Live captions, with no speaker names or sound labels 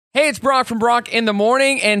Hey, it's Brock from Brock in the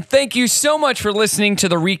Morning, and thank you so much for listening to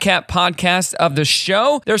the recap podcast of the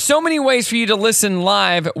show. There's so many ways for you to listen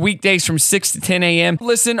live weekdays from 6 to 10 a.m.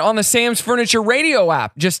 Listen on the Sam's Furniture Radio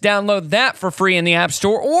app. Just download that for free in the App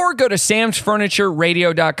Store or go to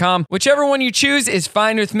samsfurnitureradio.com. Whichever one you choose is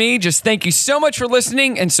fine with me. Just thank you so much for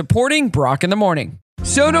listening and supporting Brock in the Morning.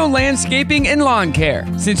 Soto Landscaping and Lawn Care.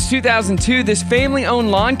 Since 2002, this family-owned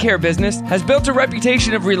lawn care business has built a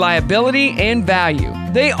reputation of reliability and value.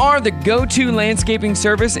 They are the go-to landscaping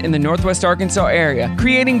service in the Northwest Arkansas area,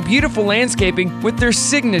 creating beautiful landscaping with their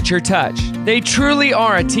signature touch. They truly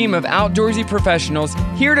are a team of outdoorsy professionals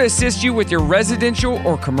here to assist you with your residential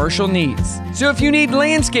or commercial needs. So if you need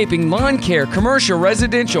landscaping, lawn care, commercial,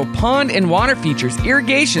 residential, pond and water features,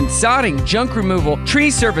 irrigation, sodding, junk removal, tree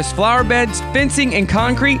service, flower beds, fencing, and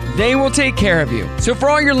concrete, they will take care of you. So for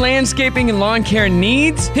all your landscaping and lawn care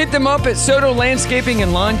needs, hit them up at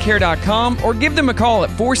SotoLandscapingandLawnCare.com or give them a call at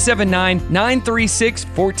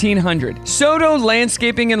 479-936-1400. Soto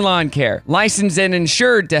Landscaping and Lawn Care, licensed and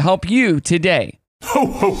insured to help you today. Ho,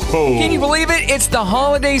 ho, ho. Can you believe it? It's the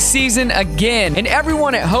holiday season again, and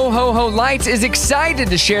everyone at Ho Ho Ho Lights is excited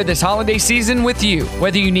to share this holiday season with you.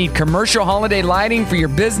 Whether you need commercial holiday lighting for your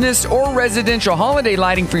business or residential holiday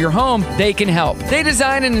lighting for your home, they can help. They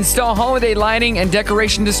design and install holiday lighting and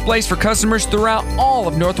decoration displays for customers throughout all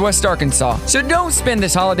of Northwest Arkansas. So don't spend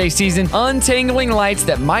this holiday season untangling lights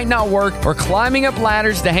that might not work or climbing up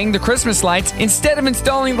ladders to hang the Christmas lights. Instead of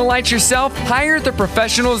installing the lights yourself, hire the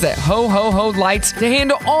professionals at Ho Ho Ho Lights to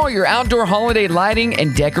handle all your outdoor holiday lighting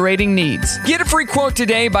and decorating needs. Get a free quote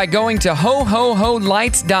today by going to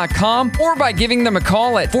hohoholights.com or by giving them a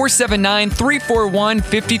call at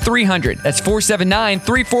 479-341-5300. That's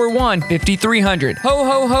 479-341-5300. Ho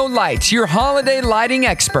Ho Ho Lights, your holiday lighting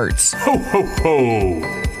experts. Ho, ho, ho.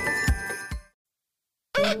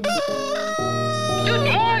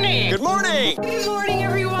 Good morning. Good morning. Good morning,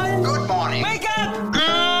 everyone. Good morning. Wake up.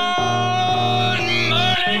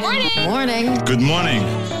 Good morning. Good morning.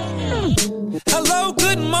 Hello,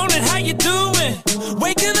 good morning, how you doing?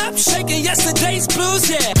 Waking up, shaking yesterday's blues,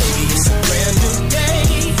 yeah. Baby, it's a brand new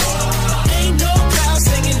day. Ain't no clouds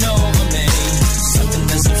hanging over me. Something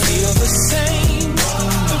doesn't feel the same.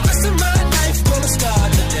 The rest of my life gonna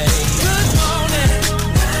start today. Good morning.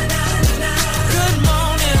 Good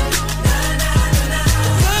morning.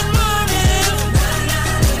 Good morning.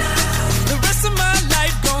 The rest of my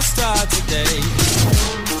life gonna start today.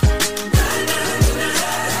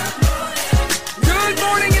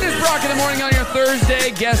 Brock in the Morning on your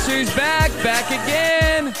Thursday. Guess who's back? Back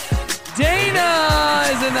again. Dana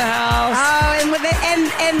is in the house. Oh, and with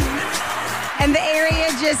and the area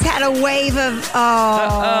just had a wave of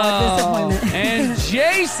disappointment. And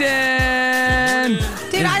Jason,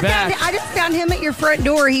 dude, I just found him at your front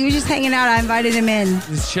door. He was just hanging out. I invited him in.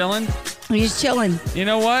 He's chilling. He's chilling. You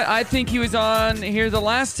know what? I think he was on here the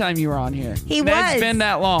last time you were on here. He was. It's been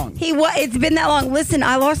that long. It's been that long. Listen,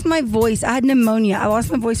 I lost my voice. I had pneumonia. I lost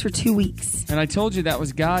my voice for 2 weeks. And I told you that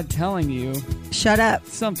was God telling you. Shut up.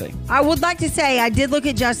 Something. I would like to say I did look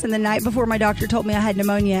at Justin the night before my doctor told me I had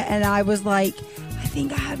pneumonia, and I was like, I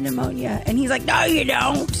think I have pneumonia. And he's like, no, you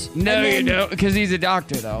don't. No, you don't, because he's a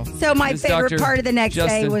doctor, though. So my favorite part of the next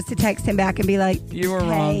day was to text him back and be like, you were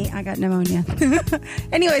hey, wrong. I got pneumonia.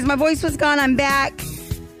 Anyways, my voice was gone. I'm back.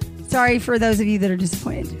 Sorry for those of you that are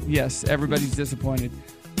disappointed. Yes, everybody's disappointed.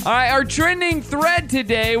 All right, our trending thread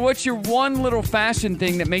today, what's your one little fashion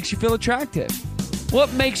thing that makes you feel attractive?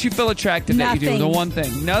 What makes you feel attractive that you do? The one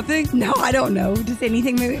thing. Nothing? No, I don't know. Just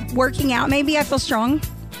anything. Maybe working out, maybe. I feel strong.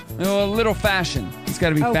 No, a little fashion. It's got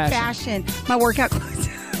to be fashion. My workout clothes.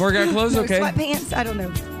 Workout clothes? No, okay. Sweatpants? I don't know.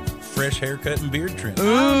 Fresh haircut and beard trim. Ooh.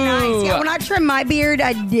 Oh, nice. Yeah, when I trim my beard,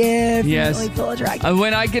 I definitely feel attractive.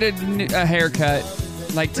 When I get a haircut,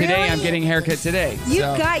 like today, Really? I'm getting a haircut today.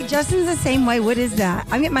 Justin's the same way. What is that?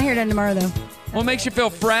 I'm getting my hair done tomorrow, though. Well, it makes you feel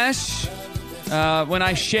fresh. When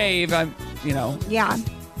I shave, I'm, Yeah.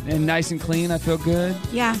 and nice and clean, I feel good.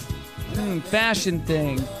 Yeah. Fashion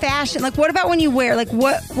thing. Fashion. Like, what about when you wear? Like,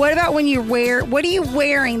 what about when you wear? What are you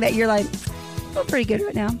wearing that you're like, I feel pretty good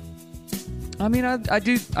right now? I mean, I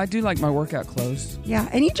do like my workout clothes. Yeah,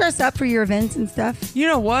 and you dress up for your events and stuff. You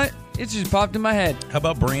know what? It just popped in my head. How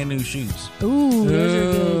about brand new shoes? Ooh, those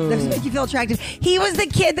are good. Those make you feel attractive. He was the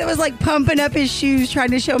kid that was like pumping up his shoes,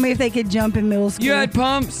 trying to show me if they could jump in middle school. You had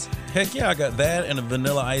pumps? Heck yeah, I got that and a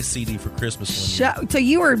Vanilla Ice CD for Christmas one year. So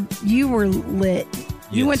you were lit.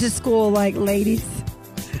 You Yes. went to school like ladies.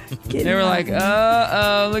 They were like,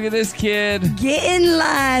 look at this kid. Get in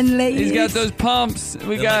line, ladies. He's got those pumps.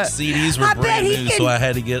 We And, got. like, CDs were I bet brand he new, can- so I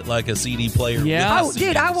had to get like a CD player. Yeah. with Oh, the dude,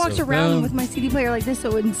 CD, I walked so- around Boom. with my CD player like this so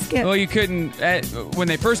it wouldn't skip. Well, you couldn't. When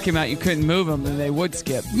they first came out, you couldn't move them, and they would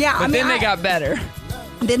skip. Yeah, but I mean, then they I- got better.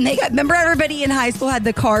 Then they got. Remember, everybody in high school had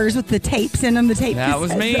the cars with the tapes in them. The tape. That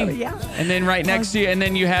was cassettes, me. so, yeah. And then right next to you, and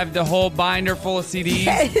then you have the whole binder full of CDs.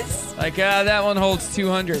 Yes. Like, that one holds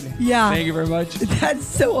 200. Yeah. Thank you very much. That's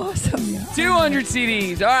so awesome. Yeah. 200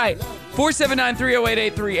 CDs. All right.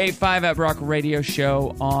 479-308-8385 at Brock Radio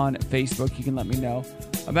Show on Facebook. You can let me know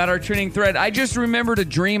about our trending thread. I just remembered a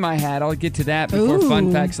dream I had. I'll get to that before Ooh.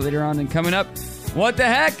 fun facts later on. And coming up, what the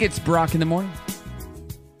heck? It's Brock in the morning.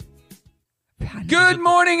 Good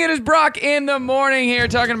morning. It is Brock in the morning here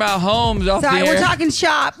talking about homes off Sorry, the air. we're talking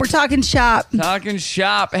shop. We're talking shop. Talking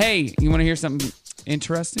shop. Hey, you want to hear something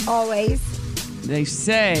interesting? Always. They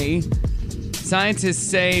say, scientists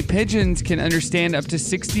say pigeons can understand up to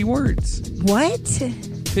 60 words. What?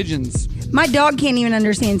 Pigeons. My dog can't even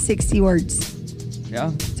understand 60 words.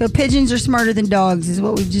 Yeah. So pigeons are smarter than dogs, is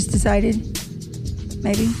what we've just decided.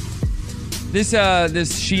 Maybe.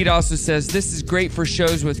 This sheet also says this is great for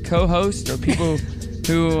shows with co-hosts or people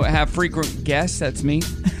who have frequent guests. That's me.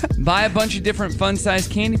 Buy a bunch of different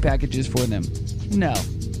fun-sized candy packages for them. No,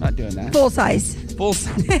 not doing that. Full size. Full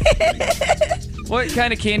size. What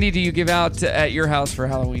kind of candy do you give out at your house for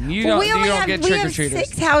Halloween? You don't get we have trick-or-treaters.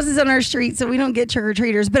 6 houses on our street, so we don't get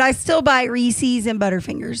trick-or-treaters. But I still buy Reese's and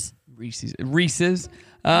Butterfingers. Reese's.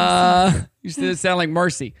 You still sound like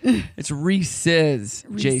Marcy. It's Reese's,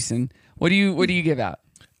 Jason. What do you give out?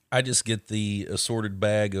 I just get the assorted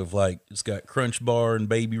bag of like it's got Crunch Bar and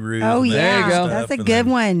Baby Ruth. Oh, and that yeah. you go. stuff, That's a and good then-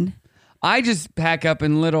 one. I just pack up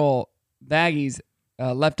in little baggies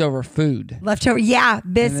leftover food. Leftover. Yeah.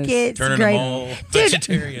 Biscuits. Turning great. them all Dude,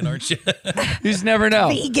 vegetarian, aren't you? You just never know.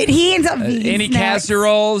 vegan. He ends up vegan Any snacks.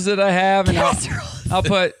 casseroles that I have, and Casseroles. I'll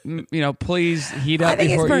put, please heat I up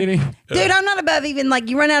think it's before perfect. eating. Dude, I'm not above even like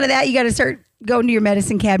you run out of that, you got to start going to your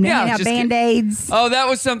medicine cabinet. Yeah, Handing out just get- Band-Aids. Oh, that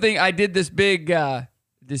was something I did this big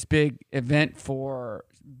event for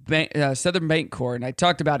Southern Bank Corps, and I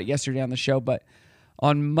talked about it yesterday on the show. But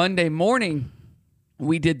on Monday morning,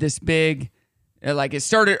 we did this big. Like it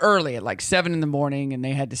started early at like 7 a.m, and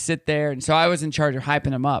they had to sit there, and so I was in charge of hyping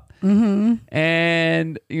them up. Mm-hmm.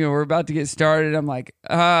 And we're about to get started. I'm like,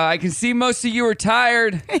 I can see most of you are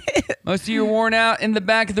tired. Most of you are worn out. In the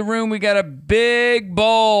back of the room, we got a big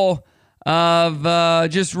bowl of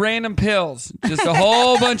just random pills, just a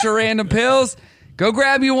whole bunch of random pills. Go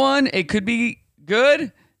grab you one. It could be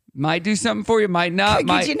good. Might do something for you. Might not. Get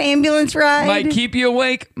Might you an ambulance ride. might keep you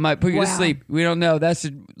awake, might put you to Wow. sleep. We don't know. That's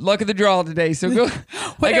the luck of the draw today. So go.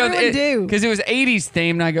 What'd everyone do? Because it was 80s themed.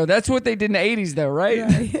 And I go, that's what they did in the 80s though,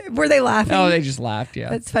 right? Were they laughing? Oh, they just laughed. Yeah.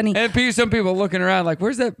 That's funny. And some people looking around like,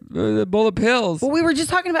 where's that bowl of pills? Well, we were just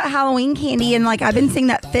talking about Halloween candy, and like I've been seeing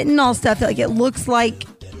that fentanyl stuff. That, like it looks like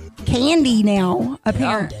candy now.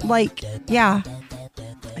 Apparently, like yeah.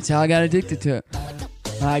 That's how I got addicted to it.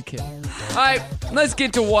 I kid. All right, let's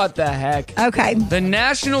get to what the heck. Okay. The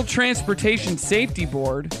National Transportation Safety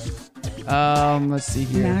Board, let's see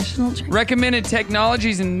here. National. Recommended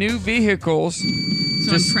technologies in new vehicles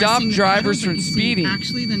So to I'm stop pressing the drivers pedal, from but you see speeding.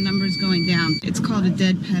 Actually, the number's going down. It's called a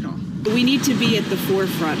dead pedal. We need to be at the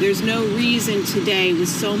forefront. There's no reason today with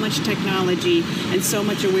so much technology and so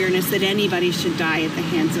much awareness that anybody should die at the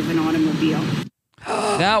hands of an automobile.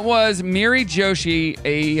 That was Miri Joshi,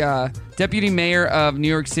 a deputy mayor of New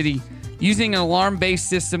York City, using an alarm-based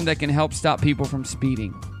system that can help stop people from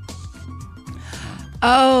speeding.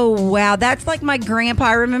 Oh wow, that's like my grandpa.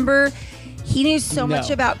 I remember he knew so No. much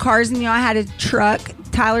about cars, and I had a truck,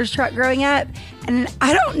 Tyler's truck, growing up, and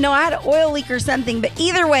I don't know, I had an oil leak or something, but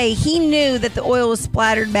either way, he knew that the oil was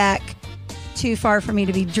splattered back too far for me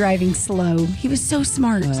to be driving slow. He was so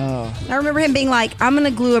smart. Oh. I remember him being like, "I'm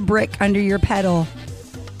gonna glue a brick under your pedal."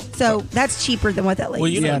 So that's cheaper than what that lady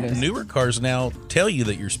Well, you said. know, it is. newer cars now tell you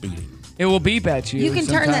that you're speeding. It will beep at you. You can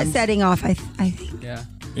turn that sometimes. setting off. I think. Yeah.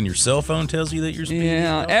 And your cell phone tells you that you're speeding.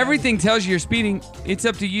 Yeah. Everything tells you you're speeding. It's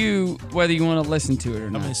up to you whether you want to listen to it or I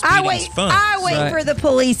not. mean, I speeding's wait. fun. I wait Right. for the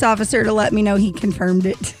police officer to let me know he confirmed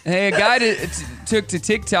it. Hey, a guy took to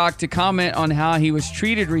TikTok to comment on how he was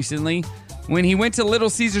treated recently when he went to Little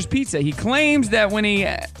Caesars Pizza. He claims that when he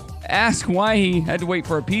asked why he had to wait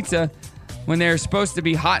for a pizza when they're supposed to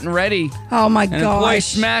be hot and ready, Oh my an employee gosh!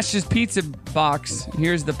 smashed his pizza box.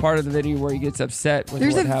 Here's the part of the video where he gets upset with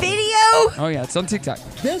There's what a happened. video. Oh yeah, it's on TikTok.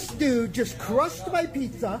 This dude just crushed my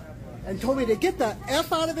pizza and told me to get the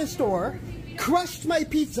F out of his store, crushed my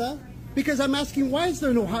pizza, Because I'm asking, why is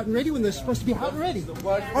there no hot and ready when they're supposed to be hot and ready?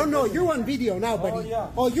 Oh, no, you're on video now, buddy.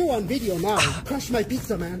 Oh, you're on video now. Crush my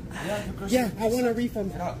pizza, man. Yeah, I want a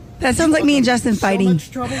refund. That sounds like me and Justin fighting.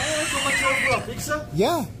 So much trouble.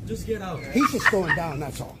 Yeah. Just get out. He's just going down,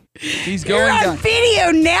 that's all. He's going You're on down.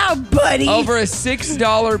 video now, buddy. Over a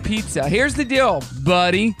 $6 pizza. Here's the deal,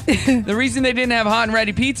 buddy. The reason they didn't have hot and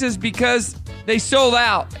ready pizza is because they sold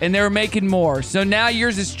out and they were making more. So now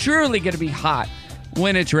yours is truly going to be hot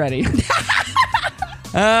when it's ready.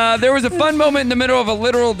 There was a fun moment in the middle of a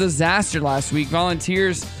literal disaster last week.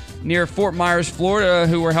 Volunteers near Fort Myers, Florida,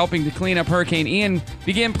 who were helping to clean up Hurricane Ian,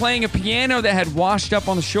 began playing a piano that had washed up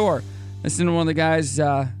on the shore. Listen to one of the guys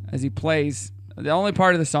as he plays. The only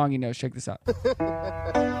part of the song he knows. Check this out.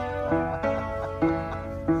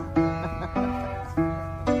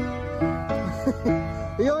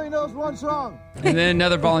 He only knows one song. And then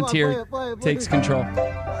another volunteer takes control.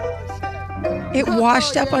 It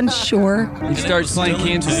washed up on shore. He starts playing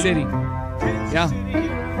Kansas City. Yeah.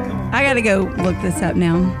 I got to go look this up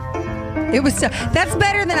now. It was that's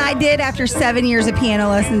better than I did after 7 years of piano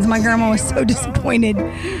lessons. My grandma was so disappointed.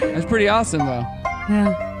 That's pretty awesome, though.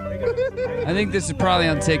 Yeah, I think this is probably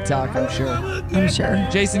on TikTok, I'm sure. I'm sure.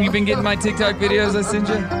 Jason, you been getting my TikTok videos I sent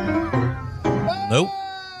you? Nope.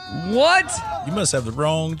 What? You must have the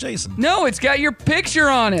wrong Jason. No, it's got your picture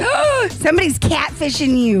on it. Somebody's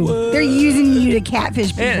catfishing you. They're using you to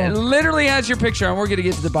catfish people. It literally has your picture on. We're going to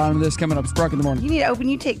get to the bottom of this coming up. It's Brock in the morning. You need to open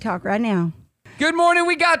your TikTok right now. Good morning.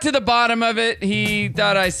 We got to the bottom of it. He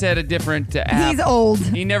thought I said a different app. He's old.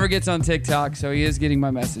 He never gets on TikTok, so he is getting my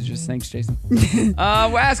messages. Thanks, Jason. We're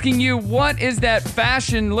asking you, what is that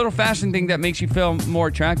little fashion thing that makes you feel more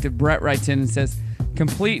attractive? Brett writes in and says,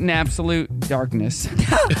 complete and absolute darkness.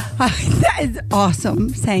 That is awesome.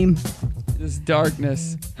 Same. Just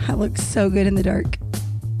darkness. I look so good in the dark.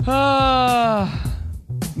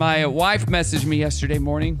 My wife messaged me yesterday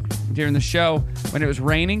morning during the show when it was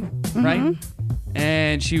raining, right?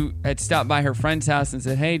 And she had stopped by her friend's house and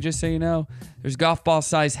said, hey, just so you know, there's golf ball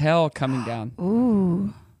size hell coming down.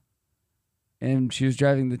 Ooh. And she was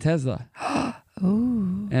driving the Tesla.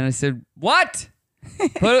 Ooh. And I said, what?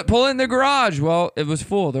 Pull it in the garage. Well, it was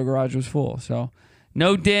full. The garage was full. So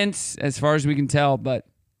no dents as far as we can tell, but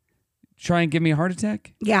try and give me a heart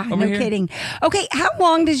attack? Yeah, over no here? kidding. Okay, how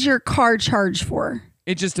long does your car charge for?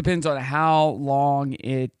 It just depends on how long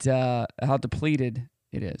how depleted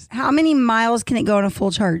it is. How many miles can it go on a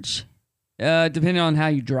full charge? Depending on how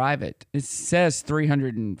you drive it. It says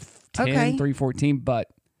 310, Okay. 314, but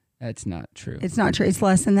that's not true. It's not true. It's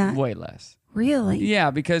less than that. Way less. Really?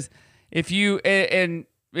 Yeah, because if you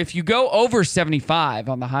go over 75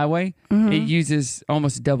 on the highway, it uses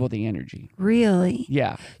almost double the energy. Really?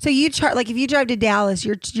 Yeah, So you like if you drive to Dallas,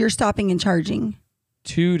 you're stopping and charging.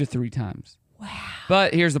 2 to 3 times. Wow.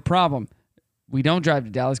 But here's the problem. We don't drive to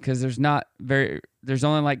Dallas because there's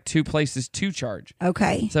only like 2 places to charge.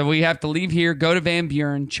 Okay. So we have to leave here, go to Van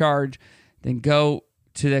Buren, charge, then go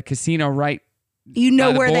to the casino right. You know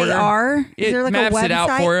by the where border. they are? Is It there like maps a website? it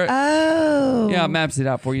out for it. Oh. Yeah, it maps it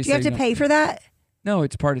out for you. Do you have to pay for that? No,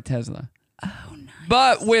 it's part of Tesla. Oh, nice.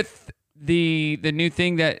 But with the new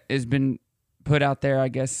thing that has been put out there, I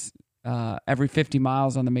guess every 50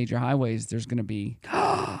 miles on the major highways, there's going to be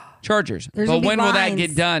chargers. There's But gonna be when will that lines.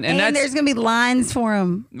 get done? And there's going to be lines for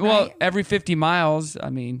them. Well, every 50 miles, I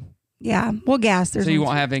mean. Yeah, well, gas. There's So you one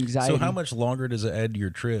won't too. have anxiety. So how much longer does it add to your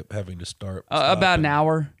trip having to start? About an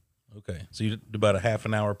hour. Okay, so you do about a half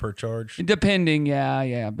an hour per charge? Depending,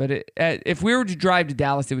 yeah. But if we were to drive to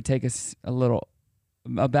Dallas, it would take us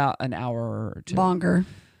about an hour or 2. Longer.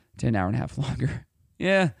 To an hour and a half longer.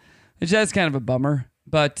 Yeah, that's kind of a bummer.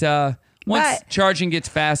 But once charging gets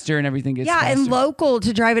faster and everything gets faster. and local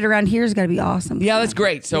to drive it around here is got to be awesome. Yeah, that's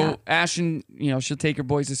great. So Ashton, she'll take her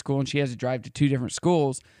boys to school and she has to drive to 2 different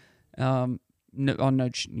schools on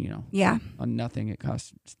nothing. It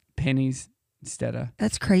costs pennies instead of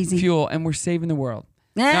That's crazy. fuel, and we're saving the world.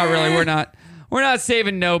 Not really. We're not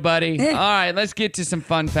saving nobody. All right, let's get to some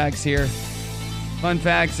fun facts here. Fun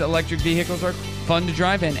facts: electric vehicles are fun to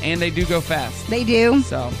drive in, and they do go fast. They do.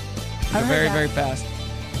 So they're very, very fast.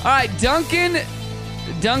 All right, Dunkin'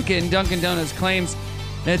 Donuts claims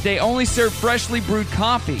that they only serve freshly brewed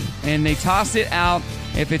coffee, and they toss it out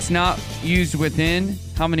if it's not used within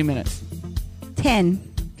how many minutes?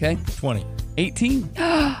 10. Okay, 20. 18.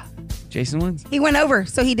 Jason wins. He went over,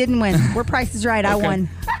 so he didn't win. We're Price is Right. I Okay. won.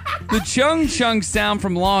 The Chung Chung sound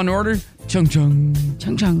from Law and Order, Chung Chung,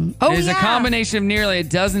 Chung Chung. Oh, is yeah. a combination of nearly a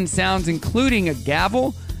dozen sounds, including a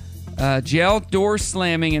gavel, jail door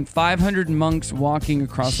slamming, and 500 monks walking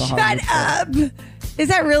across the hardwood Shut floor. up. Is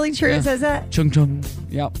that really true? It says that? Chung chung.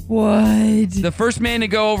 Yep. What? The first man to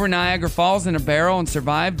go over Niagara Falls in a barrel and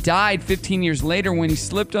survive died 15 years later when he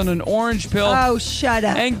slipped on an orange pill Oh, shut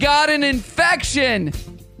up. and got an infection.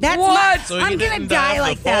 That's What? So I'm he going to didn't die of the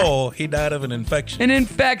like that. fall. He died of an infection. An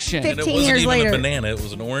infection. And it 15 wasn't years even later. a banana. It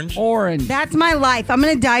was an orange. Orange. That's my life. I'm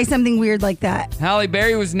going to die something weird like that. Halle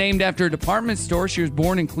Berry was named after a department store. She was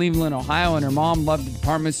born in Cleveland, Ohio, and her mom loved the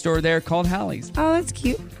department store there called Halle's. Oh, that's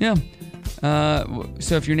cute. Yeah.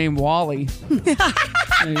 So if you're named Wally, there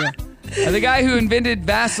you go. The guy who invented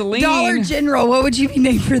Vaseline. Dollar General. What would you be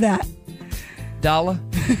named for that? Dalla.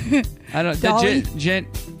 I don't. Dolly?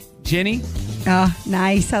 Jenny. Oh,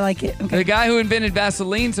 nice. I like it. Okay. The guy who invented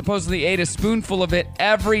Vaseline supposedly ate a spoonful of it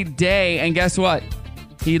every day, and guess what?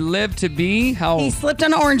 He lived to be how He old? slipped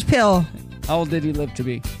on an orange pill. How old did he live to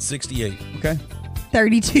be? 68. Okay.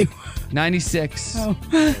 32. 96. Oh.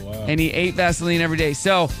 And he ate Vaseline every day.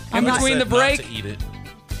 So in not- between the Said not break, to eat it.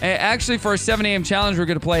 actually for a 7 a.m. challenge, we're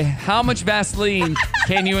going to play How Much Vaseline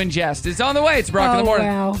Can You Ingest? It's on the way. It's Brock in the morning.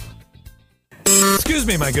 Wow. Excuse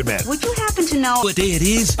me, my good man. Would you happen to know What day it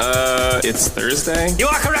is? It's Thursday. You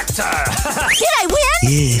are correct, sir. Did I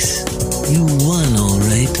win? Yes, you won, all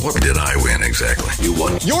right. What did I win exactly? You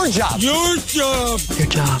won. Your job. Your job.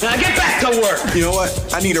 Now get back to work. You know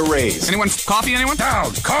what? I need a raise. Anyone coffee? Anyone?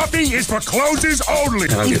 Down. Coffee is for closers only.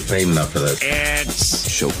 I don't get paid enough for this. It's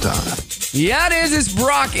Showtime. Yeah, it is. It's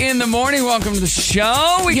Brock in the morning. Welcome to the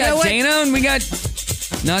show. We You know got what? Dana and we got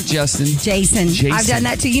not Justin. Jason. Jason. I've done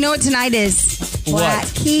that too. You know what tonight is? Black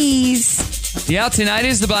What? Keys. Yeah, tonight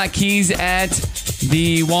is the Black Keys at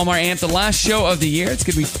the Walmart Amp, the last show of the year. It's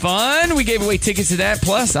going to be fun. We gave away tickets to that.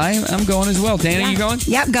 Plus, I'm going as well. Dana, you going?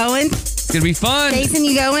 Yep, going. It's going to be fun. Jason,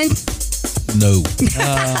 you going? No.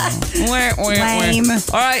 Wah, wah, wah. Lame.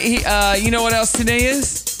 All right, you know what else today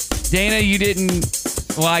is? Dana, you didn't.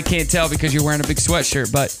 Well, I can't tell because you're wearing a big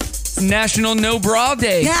sweatshirt, but it's National No Bra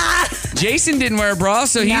Day. Ah, Jason didn't wear a bra,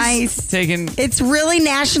 so he's Nice. taking. it's really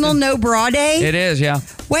National No Bra Day. It is, yeah.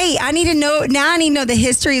 Wait, I need to know. Now I need to know the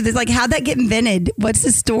history of this. Like, how'd that get invented? What's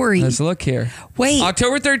the story? Let's look here. Wait.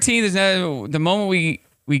 October 13th is the moment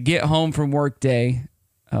we get home from work day.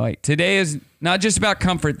 Oh, wait. Today is not just about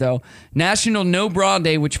comfort, though. National No Bra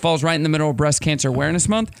Day, which falls right in the middle of Breast Cancer Awareness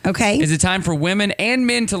Month. Okay. Is a time for women and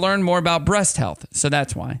men to learn more about breast health. So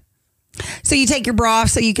that's why. So you take your bra off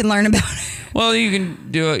so you can learn about it. Well, you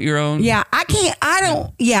can do it your own. Yeah, I can't. I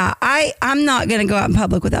don't. Yeah, I'm not gonna go out in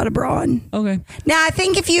public without a bra on. Okay. Now I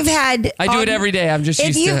think if you've had, I do it every day. I'm just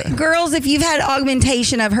if used to. girls, if you've had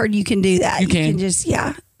augmentation, I've heard you can do that. You can. just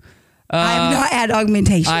I have not had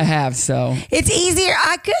augmentation. I have, so. It's easier.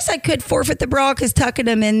 I guess I could forfeit the bra because tucking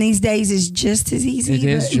them in these days is just as easy. It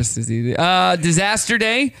is but- just as easy. Disaster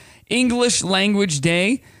Day, English Language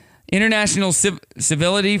Day, International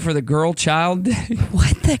Civility for the Girl Child Day,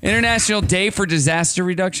 What the? International Day for Disaster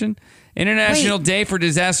Reduction, International Wait. Day for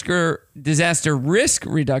Disaster Risk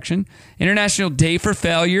Reduction, International Day for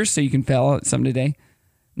Failure, so you can fail at some today,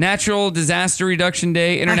 Natural Disaster Reduction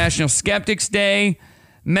Day, International Skeptics Day,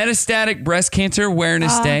 Metastatic Breast Cancer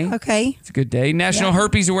Awareness Day. Okay. It's a good day. National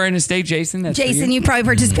Herpes Awareness Day, Jason. That's for Jason, you. you probably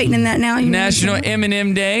participating in that now. You National know?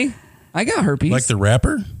 M&M Day. I got herpes. Like the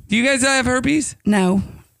rapper? Do you guys have herpes? No.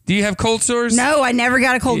 Do you have cold sores? No, I never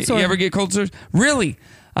got a cold sore. You ever get cold sores? Really?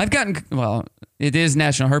 I've gotten, well, it is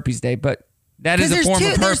National Herpes Day, but that is a Because form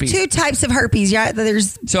of herpes. There's two types of herpes. Yeah,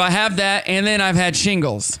 there's. So I have that, and then I've had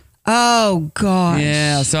shingles. Oh gosh.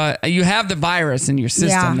 Yeah, so you have the virus in your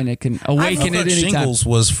system, Yeah. and it can I awaken thought at any time. shingles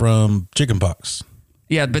was from chickenpox.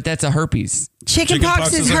 Yeah, but that's a herpes.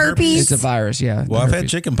 Chickenpox is herpes. It's a virus, yeah. Well, I've had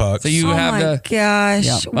herpes. chickenpox. So you Oh have my the. gosh.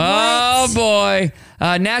 Yeah. What? Oh boy!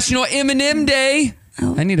 National M&M Day.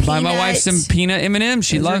 Oh, I need to buy my wife peanuts. some peanut M&Ms.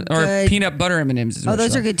 She Those are loves or good. peanut butter M&Ms. Oh,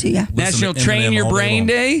 those are good too. Yeah. National Listen to Train Eminem Your all day Brain long.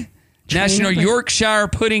 Day. National Your Brain. Yorkshire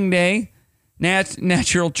Pudding Day.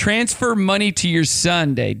 Natural Transfer Money to Your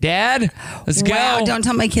Son Day. Dad, let's Wow, go. don't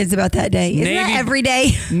tell my kids about that day. Isn't that every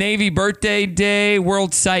day? Navy Birthday Day,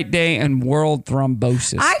 World Sight Day, and World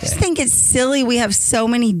Thrombosis I just Day. think it's silly we have so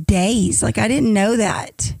many days. Like I didn't know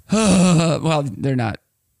that. Well, they're not.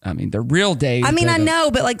 I mean, they're real days. I mean, but, I know,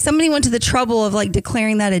 but like somebody went to the trouble of like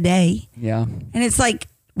declaring that a day, Yeah. and it's like,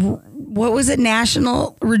 what was it?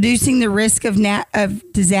 National reducing the risk of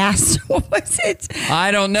disaster. What was it? I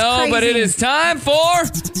don't know, but it crazy. is time for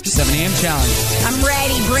 7 a.m. Challenge. I'm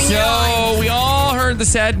ready. Bring it on. So we all heard the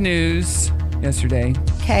sad news yesterday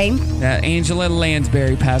Okay. that Angela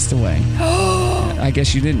Lansbury passed away. I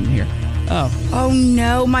guess you didn't hear. Oh, Oh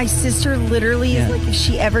no, my sister literally Yeah. is like, if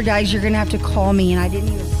she ever dies, you're gonna have to call me, and I didn't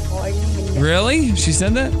even call. I didn't even know. Really? She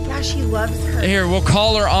said that? Yeah, she loves her. Here, we'll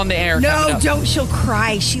call her on the air. No, don't. She'll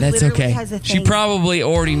cry. She That's literally okay. has a thing. She probably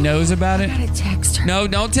already knows about it. I gotta text her. No,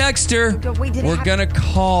 don't text her. Did We're gonna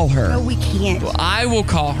call her. No, we can't. Well, I will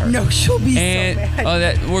call her. No, she'll be and, so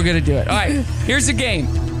mad. We're gonna do it. All right, here's the game.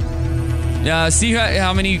 See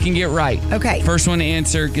how many you can get right. Okay. First one to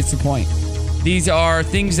answer gets the point. These are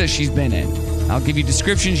things that she's been in. I'll give you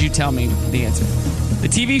descriptions. You tell me the answer. The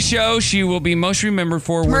TV show she will be most remembered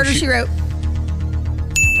for. Murder, She Wrote.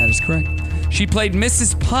 That is correct. She played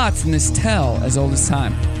Mrs. Potts in this tale as old as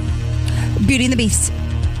time. Beauty and the Beast.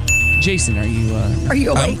 Jason, are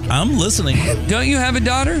you awake? I'm listening. Don't you have a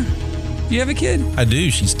daughter? Do you have a kid? I do.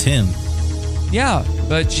 She's 10. Yeah,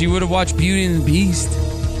 but she would have watched Beauty and the Beast.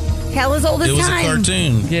 Hell is old as It was time. a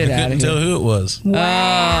cartoon. Get I outta couldn't here. tell who it was.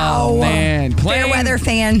 Wow. Oh, man. Fairweather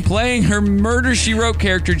fan. Playing her Murder, She Wrote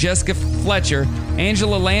character, Jessica Fletcher,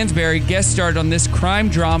 Angela Lansbury guest starred on this crime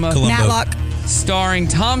drama. Columbo. Matlock. Starring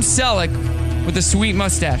Tom Selleck with a sweet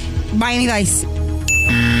mustache. Miami Vice.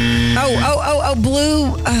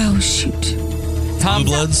 Blue. Oh, shoot. Tom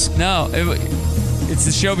Blue Bloods? No, it's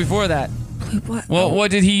the show before that. Blue what? Well,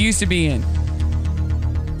 what did he used to be in?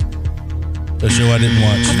 A show I didn't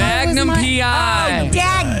watch. Magnum P.I. Oh,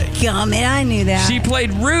 dadgummit. I knew that. She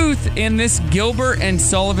played Ruth in this Gilbert and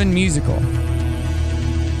Sullivan musical.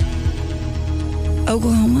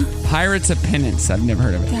 Oklahoma. Pirates of Penance. I've never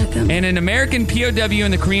heard of it. Dadgummit. And an American POW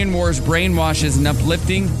in the Korean War is brainwashed as an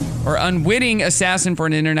uplifting or unwitting assassin for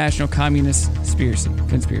an international communist conspiracy.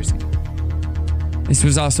 This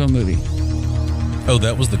was also a movie. Oh,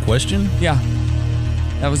 that was the question? Yeah.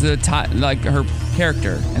 That was her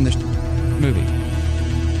character in the movie.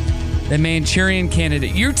 The Manchurian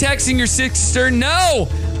Candidate. You're texting your sister? No!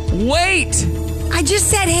 Wait! I just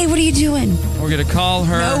said, hey, what are you doing? We're going to call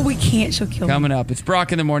her. No, we can't. She'll kill me. Coming up. It's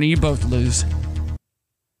Brock in the morning. You both lose.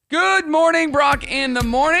 Good morning, Brock in the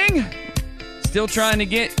morning. Still trying to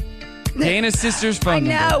get Dana's sister's phone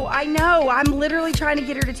number. I know. I'm literally trying to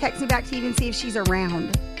get her to text me back to even see if she's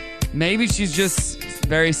around. Maybe she's just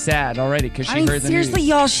very sad already because she heard the seriously, news.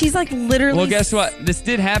 y'all, she's like literally. Well, guess what? This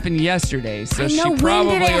did happen yesterday, so I know. she When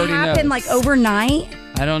probably did it already happen? knows. Like overnight?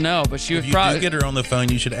 I don't know, but she was If you probably do get her on the phone,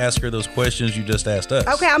 you should ask her those questions you just asked us.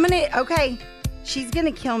 Okay, she's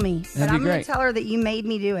gonna kill me, but That'd be I'm gonna great. tell her that you made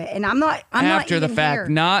me do it, and I'm not after the even fact. here.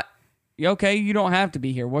 Not okay. You don't have to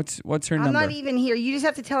be here. What's her I'm number? not even here. You just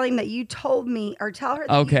have to tell him that you told me, or tell her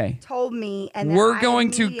that Okay. you told me, and then We're I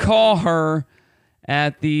going to immediately- call her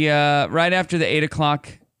at the right after the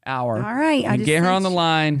 8:00 hour. All right, I and just get her sent on the you-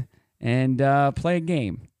 line and play a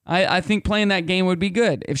game. I think playing that game would be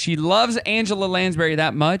good if she loves Angela Lansbury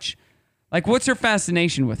that much. Like, what's her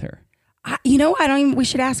fascination with her? You know, we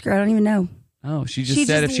should ask her. I don't even know. Oh, she just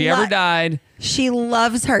said just if she ever died, she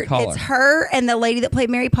loves her. Call It's her and the lady that played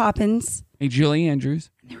Mary Poppins. hey, Julie Andrews.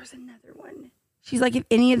 There was another one. She's like, if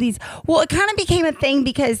any of these, well, it kind of became a thing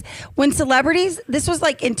because when celebrities, this was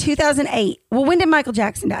like in 2008. Well, when did Michael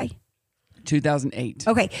Jackson die? 2008.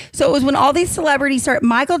 Okay, so it was when all these celebrities started.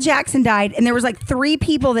 Michael Jackson died, and there was like 3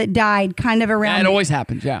 people that died kind of around. That always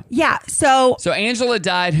happens, yeah. Yeah, so Angela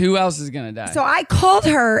died. Who else is going to die? So I called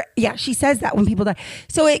her. Yeah, she says that when people die.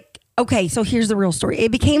 So so here's the real story.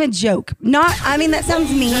 It became a joke. That sounds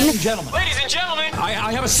mean. Ladies and gentlemen,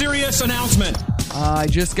 I have a serious announcement. I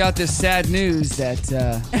just got this sad news that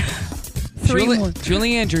 3 more.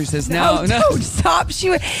 Julie Andrews has now. No, stop.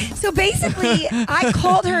 So basically, I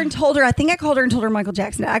called her and told her. I think I called her and told her Michael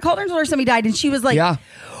Jackson died. I called her and told her somebody died, and she was like, Yeah.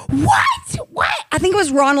 What? I think it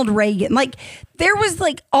was Ronald Reagan. Like, there was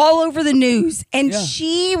like all over the news, and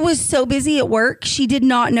she was so busy at work, she did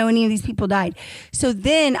not know any of these people died. So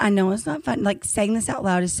then, I know it's not fun. Like, saying this out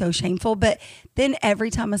loud is so shameful, but then every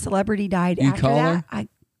time a celebrity died You after call that, her? I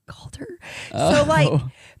called her. So like,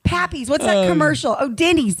 Pappy's. What's that commercial? Oh,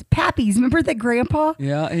 Denny's. Pappy's. Remember that grandpa?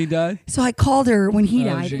 Yeah, he died. So I called her when he Oh,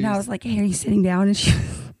 died, and I geez. was like, "Hey, are you sitting down?" And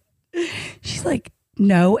she's like,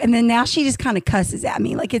 "No." And then now she just kind of cusses at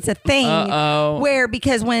me, like it's a thing. Where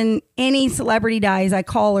because when any celebrity dies, I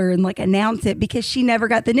call her and like announce it because she never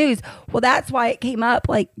got the news. Well, that's why it came up.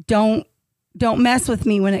 Like, don't mess with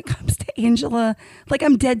me when it comes to Angela. Like,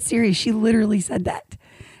 I'm dead serious. She literally said that,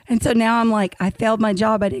 and so now I'm like, I failed my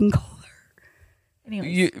job. I didn't call her.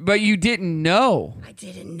 Anyways. But you didn't know. I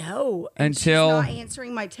didn't know and until she's not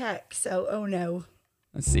answering my text. So, oh no.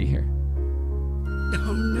 Let's see here.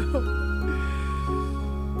 Oh no.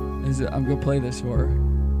 I'm gonna play this for her.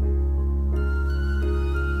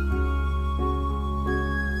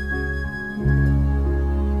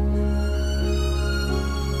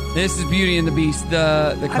 This is Beauty and the Beast,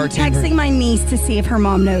 the I'm cartoon. texting my niece to see if her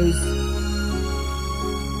mom knows.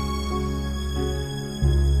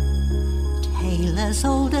 as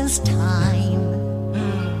old as time.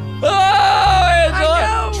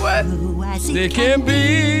 Oh, it can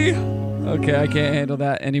be. Okay, I can't handle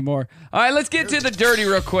that anymore. All right, let's get to the dirty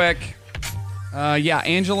real quick.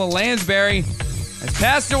 Angela Lansbury has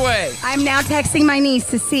passed away. I'm now texting my niece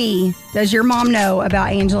to see, does your mom know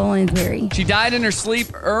about Angela Lansbury? She died in her sleep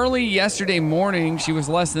early yesterday morning. She was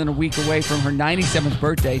less than a week away from her 97th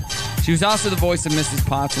birthday. She was also the voice of Mrs.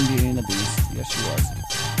 Potts in Beauty and the Beast. Yes, she was.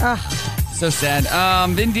 So sad.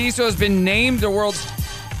 Vin Diesel has been named the world's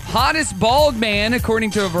hottest bald man, according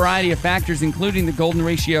to a variety of factors, including the golden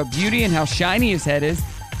ratio of beauty and how shiny his head is.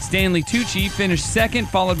 Stanley Tucci finished second,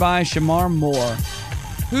 followed by Shamar Moore.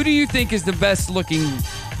 Who do you think is the best-looking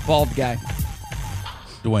bald guy?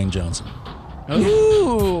 Dwayne Johnson.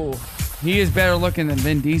 Ooh, he is better looking than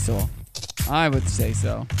Vin Diesel. I would say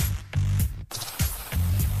so.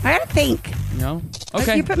 I gotta think. No?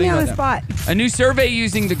 Okay. You put me on the spot. A new survey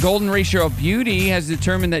using the golden ratio of beauty has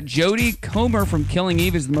determined that Jodie Comer from Killing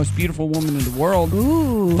Eve is the most beautiful woman in the world.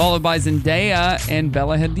 Ooh. Followed by Zendaya and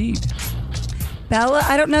Bella Hadid. Bella?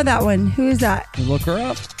 I don't know that one. Who is that? Look her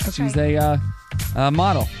up. Okay. She's a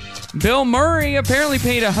model. Bill Murray apparently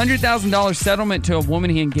paid a $100,000 settlement to a woman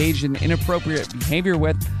he engaged in inappropriate behavior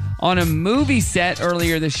with on a movie set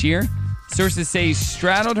earlier this year. Sources say he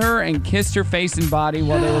straddled her and kissed her face and body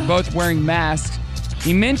while they were both wearing masks.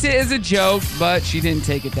 He meant it as a joke, but she didn't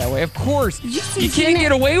take it that way. Of course, you can't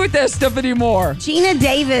get away with that stuff anymore. Gina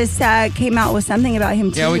Davis came out with something about him,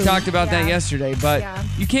 too. Yeah, we talked about that yesterday, but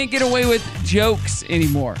you can't get away with jokes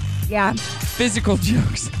anymore. Yeah. Physical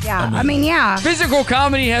jokes. Yeah, I mean, yeah. Physical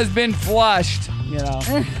comedy has been flushed, you know.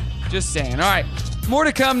 Just saying. All right. More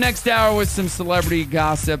to come next hour with some celebrity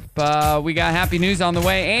gossip. We got happy news on the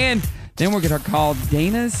way, and then we're going to call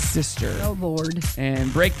Dana's sister. Oh, Lord.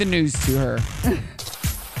 And break the news to her.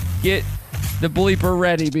 Get the bleeper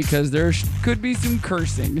ready because there could be some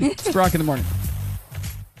cursing. It's Brock in the morning.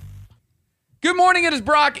 Good morning. It is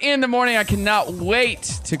Brock in the morning. I cannot wait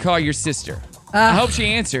to call your sister. I hope she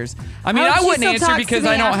answers. I mean, I wouldn't answer because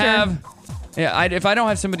I don't have... Yeah, if I don't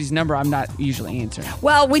have somebody's number, I'm not usually answering.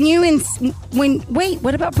 Well, wait,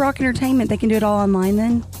 what about Brock Entertainment? They can do it all online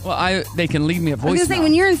then? Well, they can leave me a voicemail. I was gonna say,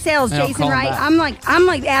 when you're in sales, Jason, right? I'm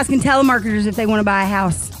like asking telemarketers if they want to buy a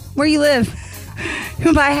house. Where you live? You want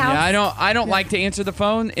to buy a house? Yeah, I don't like to answer the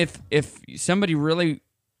phone. If somebody really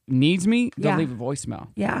needs me, they'll leave a voicemail.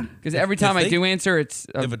 Yeah. Because every time I do answer, it's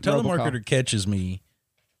if a telemarketer catches me,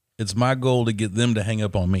 it's my goal to get them to hang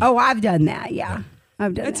up on me. Oh, I've done that. Yeah.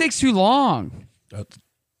 I've done that. It takes too long.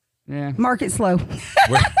 Yeah. Market slow.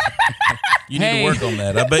 You need to work on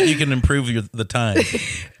that. I bet you can improve the time.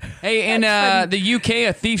 Hey, in the UK,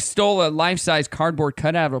 a thief stole a life-size cardboard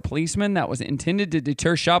cutout of a policeman that was intended to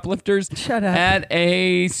deter shoplifters at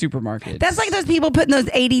a supermarket. That's like those people putting those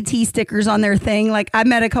ADT stickers on their thing. Like, I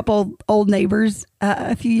met a couple old neighbors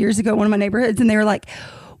a few years ago in one of my neighborhoods, and they were like,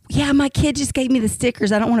 yeah, my kid just gave me the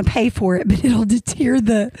stickers. I don't want to pay for it, but it'll deter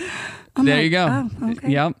the... There you go. Oh, okay.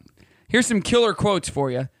 Yep. Here's some killer quotes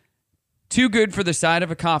for you. Too good for the side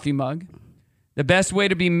of a coffee mug. The best way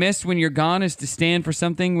to be missed when you're gone is to stand for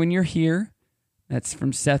something when you're here. That's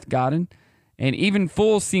from Seth Godin. And even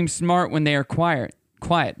fools seem smart when they are quiet.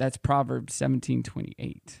 That's Proverbs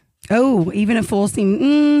 17:28. Oh, even a fool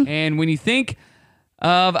seem... And when you think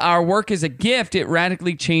of our work as a gift, it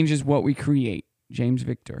radically changes what we create. James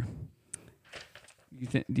Victor.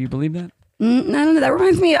 Do you believe that? I don't know. That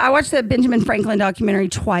reminds me, I watched the Benjamin Franklin documentary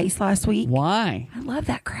twice last week. Why? I love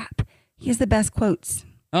that crap. He has the best quotes.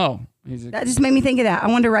 Oh. That just made me think of that. I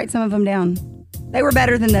wanted to write some of them down. They were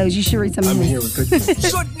better than those. You should read some of them. I'm here with good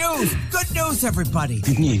news. Good news. Good news, everybody.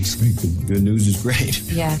 Good news. Good news is great.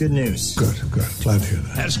 Yeah. Good news. Good. Glad to hear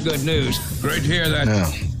that. That's good news. Great to hear that. Now,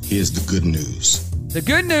 here's the good news. The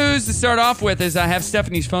good news to start off with is I have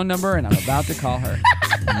Stephanie's phone number, and I'm about to call her.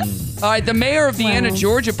 All right, the mayor of Vienna,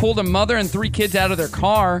 Georgia, pulled a mother and 3 kids out of their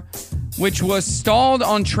car, which was stalled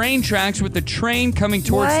on train tracks with the train coming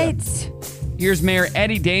towards them. Here's Mayor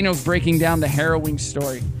Eddie Daniels breaking down the harrowing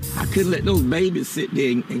story. I couldn't let those babies sit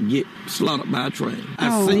there and get slaughtered by a train.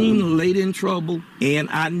 I seen a lady in trouble, and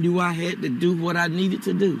I knew I had to do what I needed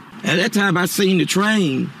to do. At that time, I seen the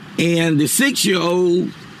train, and the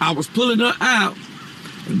 6-year-old, I was pulling her out.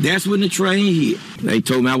 That's when the train hit. They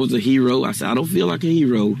told me I was a hero. I said, I don't feel like a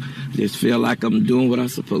hero. I just feel like I'm doing what I'm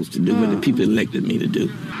supposed to do, what the people elected me to do.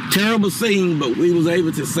 Terrible scene, but we was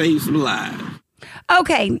able to save some lives.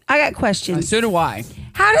 Okay, I got questions. So do I.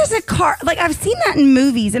 How does a car, like I've seen that in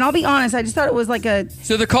movies, and I'll be honest, I just thought it was like a...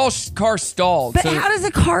 So the car stalled. But how does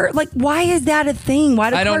a car, like why is that a thing?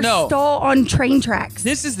 Why do cars stall on train tracks?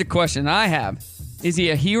 This is the question I have. Is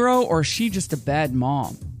he a hero or is she just a bad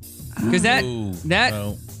mom?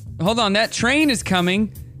 Because hold on, that train is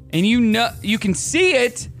coming, and you can see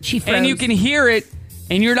it, and you can hear it,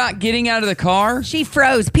 and you're not getting out of the car. She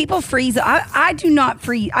froze. People freeze. I do not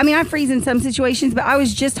freeze. I mean, I freeze in some situations, but I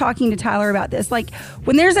was just talking to Tyler about this. Like,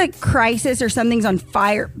 when there's a crisis or something's on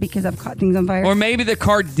fire, because I've caught things on fire. Or maybe the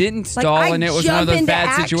car didn't stall, and it was one of those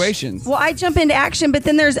bad situations. Well, I jump into action, but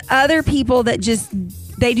then there's other people that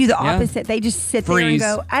they do the opposite. They just sit Freeze.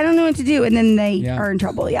 there and go, I don't know what to do, and then they are in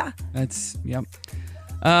trouble. Yeah. That's, yep.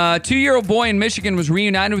 2-year-old boy in Michigan was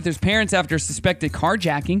reunited with his parents after suspected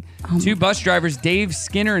carjacking. Two bus drivers, Dave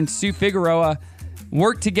Skinner and Sue Figueroa,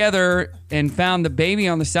 worked together and found the baby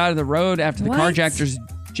on the side of the road after the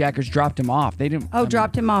carjackers dropped him off. They didn't.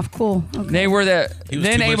 Dropped him off. Cool. Okay. They were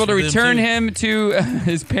then able to return him to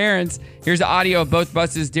his parents. Here's the audio of both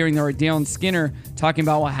buses during the ordeal, and Skinner talking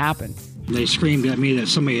about what happened. They screamed at me that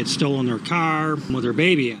somebody had stolen their car with their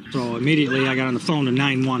baby in. So immediately I got on the phone to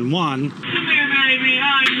 911.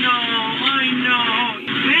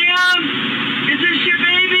 Ma'am, is this your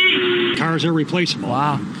baby? Cars are replaceable.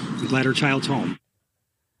 Wow. I'm glad her child's home.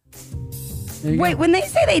 Wait, when they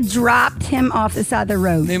say they dropped him off the side of the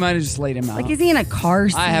road, they might have just laid him out. Like, is he in a car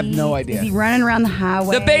seat? I have no idea. Is he running around the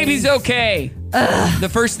highway? The baby's okay. The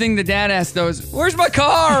first thing the dad asked, though, is, where's my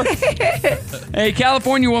car? A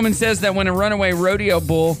California woman says that when a runaway rodeo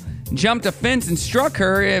bull jumped a fence and struck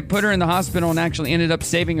her, it put her in the hospital and actually ended up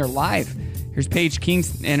saving her life. Here's Paige King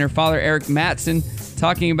and her father, Eric Matson,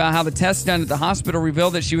 talking about how the test done at the hospital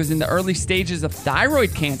revealed that she was in the early stages of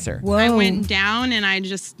thyroid cancer. Whoa. I went down and I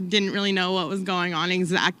just didn't really know what was going on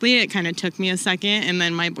exactly. It kind of took me a second, and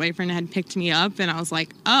then my boyfriend had picked me up and I was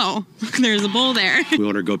like, oh, there's a bull there. We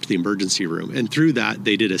want her to go up to the emergency room, and through that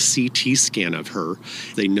they did a CT scan of her.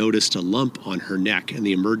 They noticed a lump on her neck, and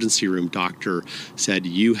the emergency room doctor said,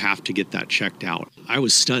 you have to get that checked out. I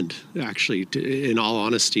was stunned, actually, in all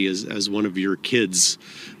honesty, as one of your kids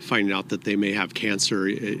finding out that they may have cancer.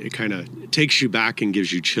 It kind of takes you back and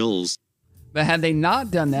gives you chills. But had they not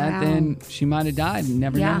done that, then she might have died and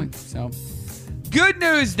never knowing. So, good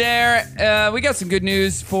news there. We got some good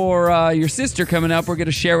news for your sister coming up. We're going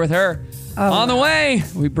to share with her. On the way,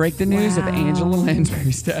 we break the news of Angela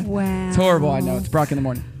Lansbury's death. Wow. It's horrible, I know. It's Brock in the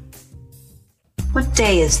morning. What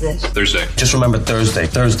day is this? Thursday. Just remember Thursday.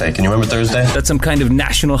 Thursday. Can you remember Thursday? That's some kind of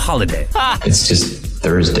national holiday. It's just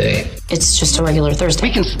Thursday. It's just a regular Thursday.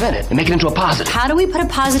 We can spin it and make it into a positive. How do we put a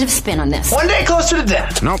positive spin on this? One day closer to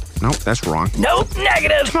death. Nope, that's wrong. Nope,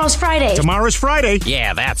 negative. Tomorrow's Friday. Tomorrow's Friday.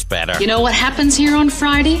 Yeah, that's better. You know what happens here on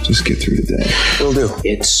Friday? Just get through the day. Will do.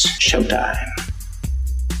 It's showtime.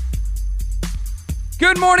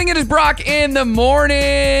 Good morning. It is Brock in the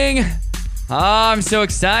morning. I'm so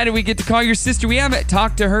excited we get to call your sister. We haven't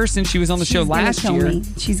talked to her since she was on the show last year.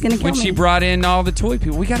 She's going to kill me. When she brought in all the toy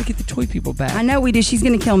people. We got to get the toy people back. I know we do. She's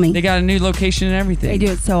going to kill me. They got a new location and everything. They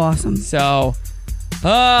do. It's so awesome. So, she's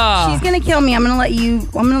going to kill me. I'm going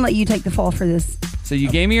to let you take the fall for this. So you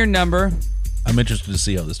gave me your number. I'm interested to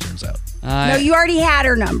see how this turns out. No, you already had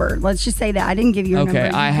her number. Let's just say that. I didn't give you her number. Okay,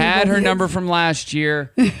 I had her number from last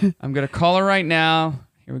year. I'm going to call her right now.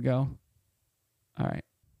 Here we go. All right.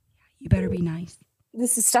 You better be nice.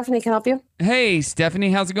 This is Stephanie. Can I help you? Hey, Stephanie.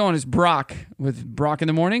 How's it going? It's Brock with Brock in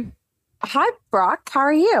the Morning. Hi, Brock. How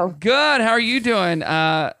are you? Good. How are you doing?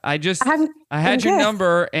 I had your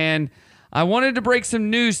number, and I wanted to break some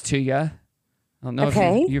news to you. I don't know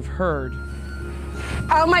if you've heard.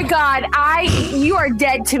 Oh, my God. You are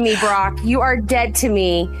dead to me, Brock. You are dead to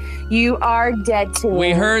me. You are dead to me.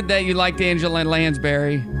 We heard that you liked Angela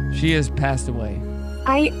Lansbury. She has passed away.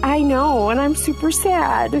 I know, and I'm super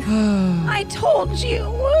sad. I told you.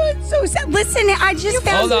 It's so sad. Listen, I just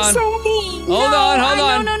found you so mean. Hold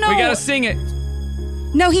on. No. We got to sing it.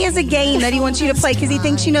 No, he has a game that he wants you to play because he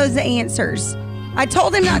thinks you know the answers. I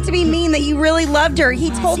told him not to be mean, that you really loved her. He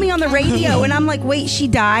told me on the radio, and I'm like, wait, she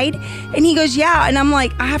died? And he goes, yeah. And I'm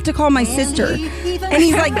like, I have to call my sister. And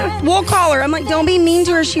he's like, we'll call her. I'm like, don't be mean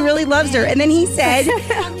to her. She really loves her. And then he said,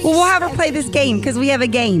 well, we'll have her play this game because we have a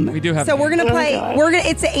game. We do have so a game. We're going to play.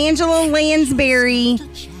 It's an Angela Lansbury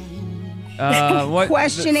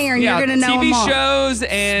questionnaire, and you're going to know TV them all. shows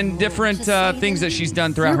and different things that she's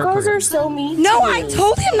done throughout her career. You guys are so mean. No, I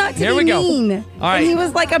told him not to Here be we go. mean. All right. And he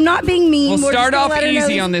was like, I'm not being mean. We'll We're start just off gonna let her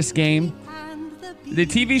easy know on this game. The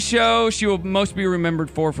TV show she will most be remembered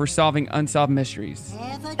for solving unsolved mysteries.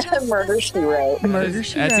 Murder, She Wrote. Murder,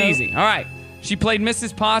 She Wrote. That's easy. All right. She played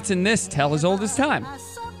Mrs. Potts in this Tell as Old as Time.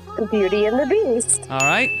 Beauty and the Beast. All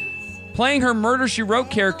right. Playing her Murder, She Wrote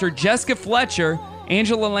character, Jessica Fletcher,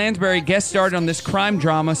 Angela Lansbury guest starred on this crime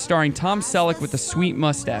drama starring Tom Selleck with a sweet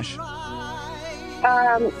mustache.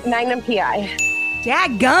 Magnum P.I.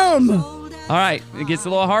 Dadgum. All right, it gets a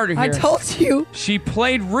little harder here. I told you. She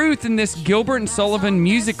played Ruth in this Gilbert and Sullivan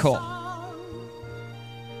musical.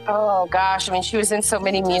 Oh gosh, I mean, she was in so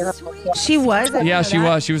many musicals. She was? Yeah, she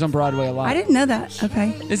was. She was on Broadway a lot. I didn't know that. Okay.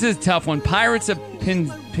 This is a tough one. Pirates of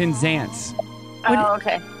Penzance. Oh,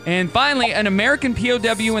 okay. And finally, an American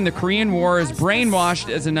POW in the Korean War is brainwashed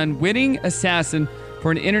as an unwitting assassin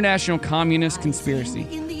for an international communist conspiracy.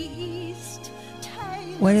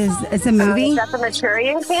 What is it's a movie? Is that the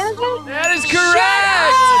Manchurian Candidate? That is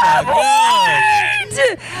correct!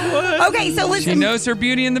 Okay, so listen. She knows her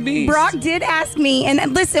Beauty and the Beast. Brock did ask me,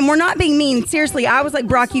 and listen, we're not being mean. Seriously, I was like,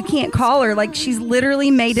 Brock, you can't call her. Like, she's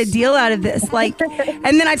literally made a deal out of this. Like,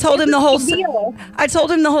 and then I told him the whole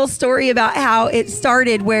story about how it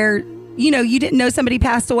started where, you know, you didn't know somebody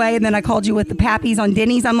passed away, and then I called you with the Pappies on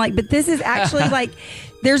Denny's. I'm like, but this is actually like,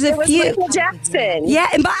 there's a few. Michael Jackson. Yeah,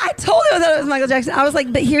 but I told him that it was Michael Jackson. I was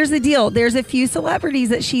like, but here's the deal. There's a few celebrities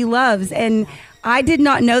that she loves, and I did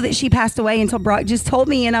not know that she passed away until Brock just told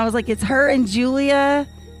me, and I was like, it's her and Julia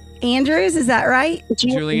Andrews. Is that right?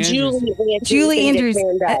 Julie Andrews. Julie Andrews. Dick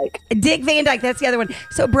Van Dyke. Dick Van Dyke. That's the other one.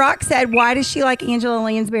 So Brock said, why does she like Angela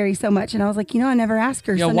Lansbury so much? And I was like, I never asked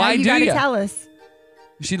her. Yeah, so why now you do got to ya? tell us.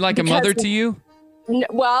 Is she like a mother to you?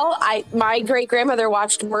 Well, my great grandmother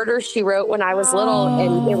watched Murder, She Wrote when I was little,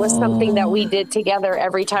 and it was something that we did together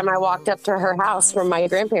every time I walked up to her house from my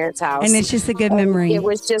grandparents' house. And it's just a good memory. It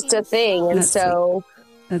was just a thing, and so.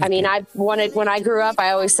 I mean, when I grew up,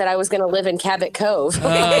 I always said I was going to live in Cabot Cove. Oh,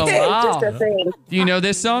 wow. Just a thing. Do you know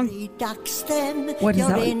this song? What is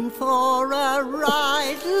that? in for a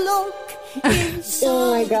ride. Look.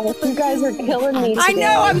 Oh my gosh, you guys are killing me today. I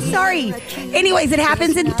know, I'm sorry. Anyways, it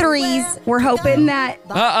happens in threes. We're hoping that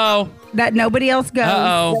that nobody else goes.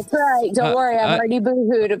 That's right. Don't worry, I've already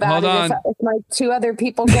boo-hooed about hold it. If my two other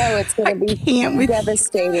people go, it's going to be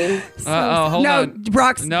devastating. Hold on.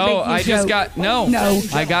 Brock's No, I just got No.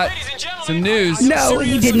 I got some news. No,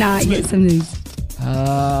 he did not get some news.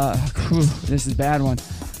 This is a bad one.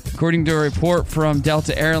 According to a report from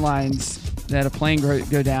Delta Airlines, that a plane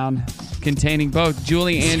go down containing both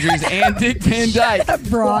Julie Andrews and Dick Van Dyke.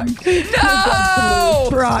 Brock. No!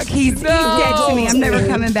 Brock, he's dead to me. I'm never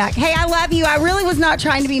coming back. Hey, I love you. I really was not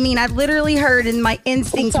trying to be mean. I literally heard, and my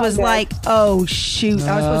instinct was like, oh, shoot.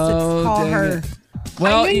 I was supposed to call her.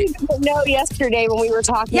 Well, I knew you didn't know yesterday when we were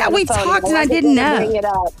talking. Yeah, on the we phone, talked and I wasn't didn't gonna know. bring it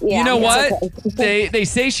up. Yeah, you know it's what? okay. They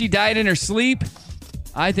say she died in her sleep.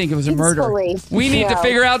 I think it was a murder. Peacefully. We need to Yeah.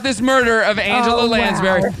 figure out this murder of Angela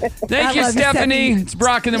Lansbury. wow. Thank I you, love you, Stephanie. It's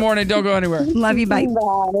Brock in the morning. Don't go anywhere. Love you, bye.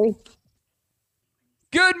 Bye.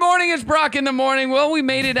 Good morning. It's Brock in the morning. Well, we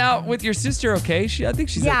made it out with your sister. Okay, I think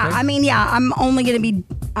she's okay. I mean, I'm only gonna be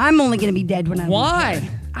dead when I leave Why?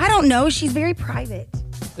 her. I don't know. She's very private.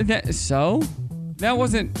 So? That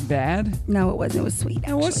wasn't bad. No, it wasn't. It was sweet.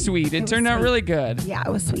 It was sweet. It turned out sweet. really good. Yeah,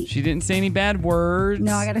 it was sweet. She didn't say any bad words.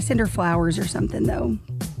 No, I gotta send her flowers or something though.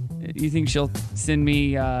 You think she'll send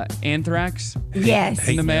me anthrax? Yes.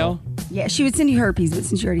 In the mail? Yeah, she would send you herpes, but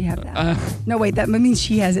since you already have that. No, wait, that means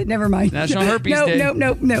she has it. Never mind. National Herpes Day.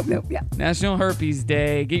 Nope. Yeah. National Herpes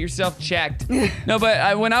Day. Get yourself checked. No,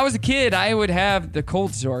 but when I was a kid, I would have the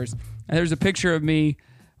cold sores. And there's a picture of me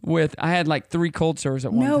I had like 3 cold sores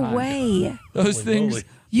at one time. No way. Those things.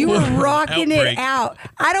 You were rocking it out.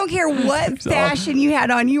 I don't care what fashion you had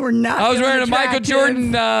on. You were not. I was wearing a Michael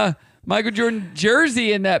attractive. Jordan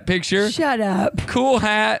jersey in that picture. Shut up. Cool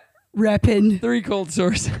hat. Reppin'. 3 cold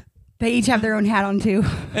sores. They each have their own hat on too.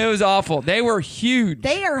 It was awful. They were huge.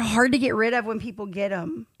 They are hard to get rid of when people get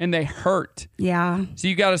them. And they hurt. Yeah. So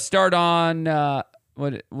you got to start on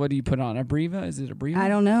what do you put on? Abreva? Is it Abreva? I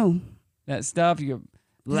don't know. That stuff you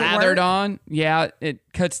lathered on. Yeah, it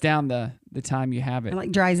cuts down the time you have it. It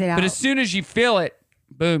like dries it out. But as soon as you feel it,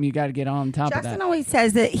 boom, you got to get on top of Justin that. always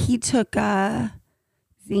says that he took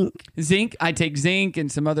zinc. Zinc, I take zinc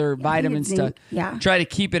and some other vitamin stuff. zinc, yeah. Try to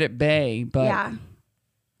keep it at bay, but Yeah.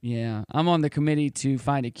 yeah, I'm on the committee to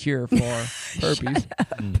find a cure for herpes,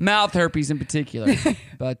 mouth herpes in particular.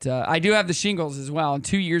 But I do have the shingles as well. And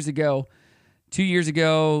 2 years ago,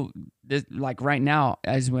 like right now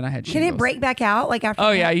is when I had shingles. Can it break back out like after?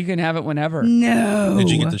 Oh yeah, you can have it whenever. No. Did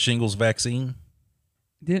you get the shingles vaccine?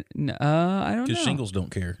 I don't know. Because shingles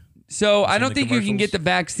don't care. So I Seen don't the think you can get the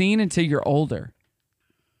vaccine until you're older.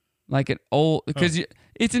 Like because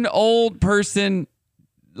it's an old person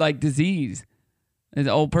like disease, an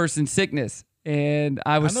old person sickness, and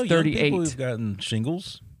I was I know 38. young people who've gotten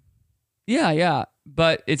shingles. Yeah,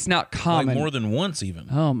 but it's not common. Like more than once, even.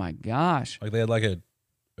 Oh my gosh! Like they had like a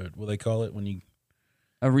what do they call it when you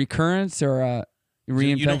a recurrence or a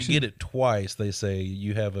reinfection. You don't get it twice. They say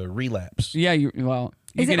you have a relapse. Yeah, you Is can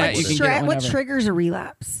it like you can get it what whenever. triggers a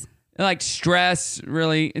relapse? like stress,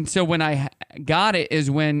 really. And so when I got it is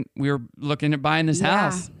when we were looking at buying this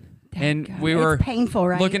house. And we were painful,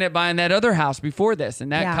 right? looking at buying that other house before this,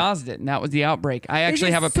 and that caused it. And that was the outbreak. I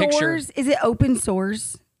actually have a picture. Is it open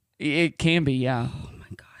sores? It can be, yeah. Oh my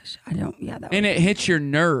gosh. I don't, and it hits your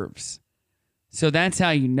nerves. So that's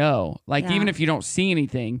how you know. Like, even if you don't see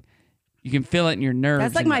anything, you can feel it in your nerves.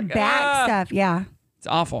 That's like my back stuff. Yeah. It's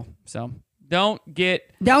awful. So don't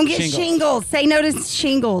get shingles. Say no to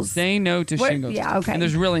shingles. Say no to shingles. Yeah, okay. And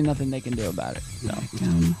there's really nothing they can do about it. So.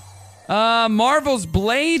 Marvel's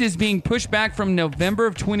Blade is being pushed back from November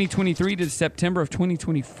of 2023 to September of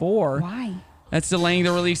 2024. Why? That's delaying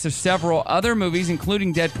the release of several other movies,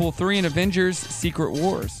 including Deadpool 3 and Avengers Secret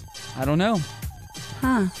Wars. I don't know.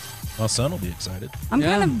 Huh. My son will be excited. I'm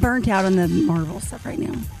kind of burnt out on the Marvel stuff right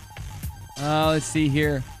now. Let's see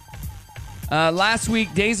here. Last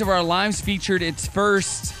week, Days of Our Lives featured its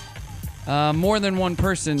first more than one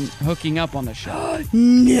person hooking up on the show.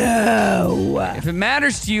 No. If it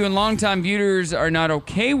matters to you and longtime viewers are not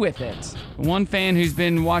okay with it, one fan who's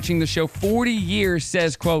been watching the show 40 years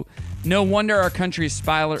says, quote, "No wonder our country is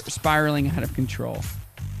spiraling out of control."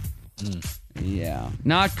 Yeah.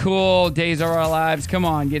 Not cool. Days of Our Lives. Come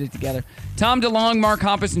on, get it together. Tom DeLonge, Mark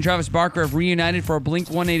Hoppus, and Travis Barker have reunited for a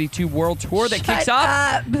Blink-182 World Tour that kicks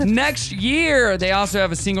off next year. They also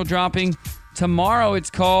have a single dropping tomorrow. It's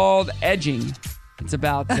called Edging. It's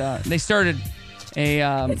about, they started a...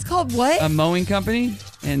 it's called what? A mowing company,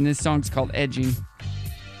 and this song's called Edging.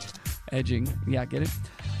 Edging. Yeah, get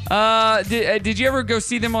it? Did you ever go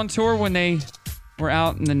see them on tour when they were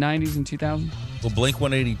out in the 90s and 2000s? Well,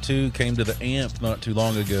 Blink-182 came to the AMP not too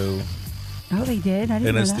long ago. Oh, they did? I didn't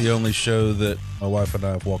And know it's that. the only show that my wife and I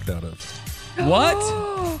have walked out of. What?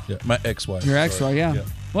 Yeah, my ex-wife. Your ex-wife, yeah.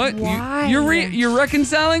 What? Why? You're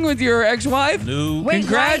reconciling with your ex-wife? No. Wait,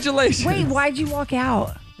 Congratulations. Wait, why'd you walk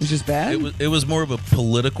out? It's just bad? It was more of a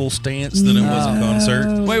political stance than it was a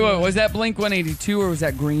concert. Wait, was that Blink-182 or was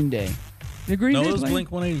that Green Day? The Green No, Day it was Blink?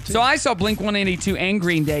 Blink-182. So I saw Blink-182 and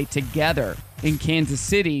Green Day together in Kansas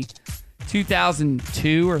City,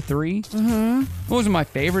 2002 or 3. Mm-hmm. It wasn't my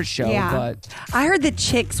favorite show, Yeah. but I heard the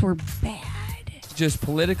Chicks were bad. just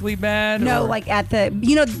politically bad? No, or- like at the,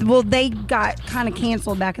 well, they got kind of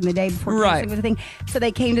canceled back in the day before Right. canceling was a thing. So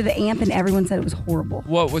they came to the AMP and everyone said it was horrible.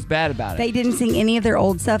 What was bad about it? They didn't sing any of their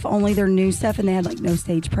old stuff, only their new stuff, and they had like no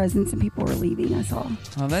stage presence, and people were leaving. I saw.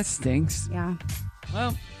 Oh, that stinks. Yeah.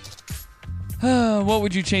 Well, what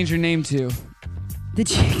would you change your name to? The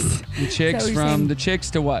Chicks. The Chicks, what you're from saying? the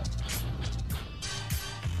Chicks to what?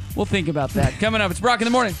 We'll think about that. Coming up, it's Brock in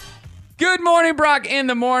the morning. Good morning, Brock in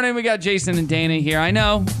the morning. We got Jason and Dana here. I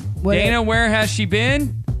know. Dana, where has she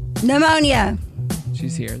been? Pneumonia.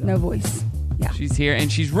 She's here, though. No voice. Yeah. She's here,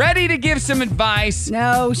 and she's ready to give some advice.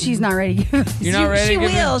 No, she's not ready. You're not ready She to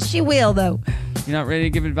give will. She will, though. You're not ready to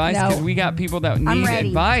give advice? No. Because we got people that I'm need ready.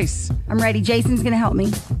 advice. I'm ready. Jason's going to help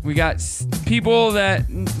me. We got people that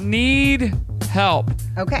need help.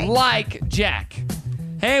 Okay. Like Jack.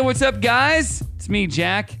 Hey, what's up, guys? It's me,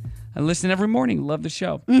 Jack. I listen every morning. Love the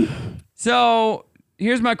show. So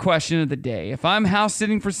here's my question of the day. If I'm house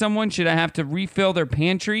sitting for someone, should I have to refill their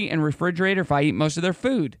pantry and refrigerator if I eat most of their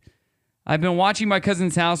food? I've been watching my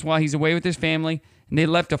cousin's house while he's away with his family, and they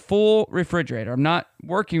left a full refrigerator. I'm not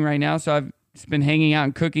working right now, so I've just been hanging out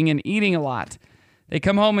and cooking and eating a lot. They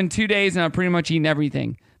come home in 2 days, and I've pretty much eaten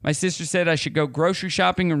everything. My sister said I should go grocery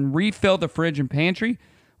shopping and refill the fridge and pantry.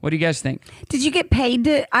 What do you guys think? Did you get paid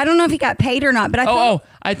to? I don't know if you got paid or not, but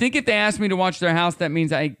I think if they ask me to watch their house, that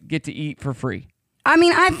means I get to eat for free. I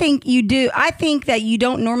mean, I think you do. I think that you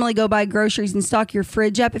don't normally go buy groceries and stock your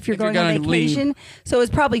fridge up if you're going on gonna vacation. leave. So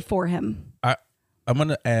it's probably for him. I'm going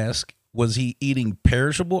to ask, was he eating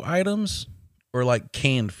perishable items or like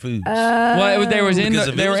canned foods? Well, they were in Because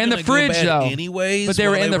the if they it were was in the gonna go fridge bad though. anyways, but they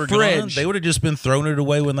were while in the were gone, fridge. they would have just been throwing it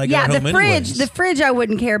away when they Yeah, got the home fridge. anyways. The fridge I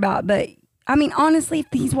wouldn't care about, but I mean, honestly, if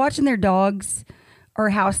he's watching their dogs or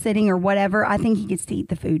house sitting or whatever, I think he gets to eat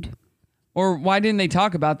the food. Or why didn't they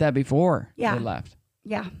talk about that before Yeah. they left?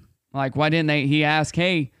 Yeah. Like, why didn't he ask,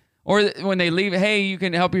 hey, or when they leave, hey, you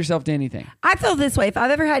can help yourself to anything. I feel this way. If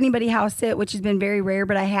I've ever had anybody house sit, which has been very rare,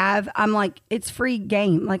 but I have, I'm like, it's free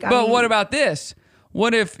game. Like, But what about this?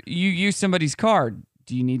 What if you use somebody's card?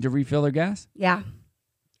 Do you need to refill their gas? Yeah.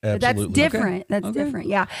 But Absolutely. that's different. That's different.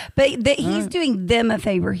 Yeah. But he's doing them a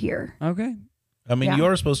favor here. Okay. I mean, Yeah. you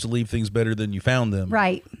are supposed to leave things better than you found them.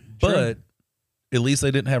 Right. But at least they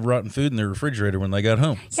didn't have rotten food in their refrigerator when they got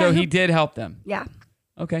home. So he did help them. Yeah.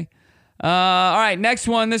 Okay. All right, next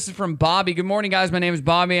one. This is from Bobby. Good morning, guys. My name is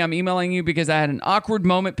Bobby. I'm emailing you because I had an awkward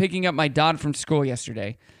moment picking up my daughter from school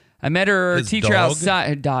yesterday. I met her His teacher dog? outside.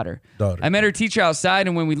 Her daughter. I met her teacher outside,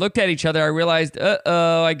 and when we looked at each other, I realized,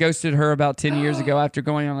 I ghosted her about 10 years ago after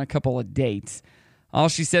going on a couple of dates. All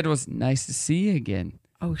she said was, nice to see you again.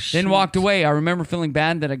 Oh, shit. Then walked away. I remember feeling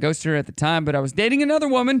bad that I ghosted her at the time, but I was dating another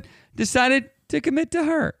woman, decided to commit to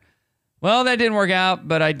her. Well, that didn't work out,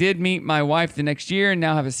 but I did meet my wife the next year and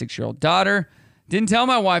now have a 6-year-old daughter. Didn't tell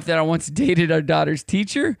my wife that I once dated our daughter's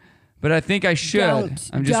teacher, but I think I should.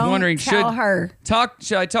 I'm just wondering, should I talk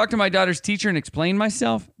to my daughter's teacher and explain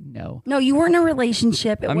myself? No. No, you weren't in a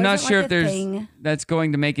relationship. I'm not sure if that's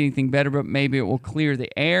going to make anything better, but maybe it will clear the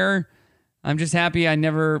air. I'm just happy I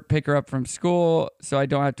never pick her up from school, so I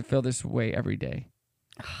don't have to feel this way every day.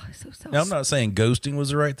 Now, I'm not saying ghosting was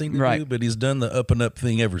the right thing to do, but he's done the up and up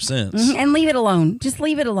thing ever since. Mhm. And leave it alone. Just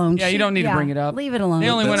leave it alone. Yeah, you don't need to bring it up. Leave it alone. They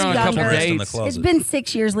only went on a couple Younger. dates. It's been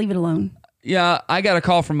 6 years. Leave it alone. Yeah, I got a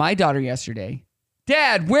call from my daughter yesterday.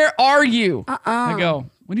 Dad, where are you? I go,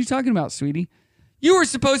 what are you talking about, sweetie? You were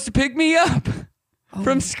supposed to pick me up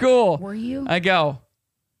from school. Were you? I go,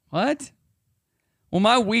 what? Well,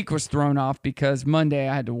 my week was thrown off because Monday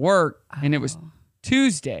I had to work, and it was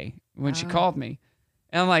Tuesday when she called me.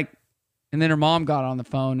 And I'm like, and then her mom got on the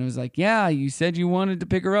phone and was like, yeah, you said you wanted to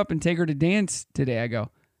pick her up and take her to dance today. I go,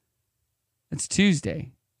 it's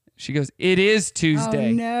Tuesday. She goes, it is Tuesday.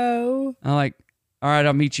 Oh, no. I'm like, all right,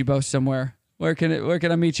 I'll meet you both somewhere. Where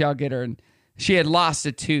can I meet you? I'll get her. And she had lost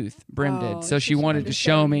a tooth, Brim did. So she wanted to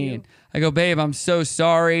show me. And I go, babe, I'm so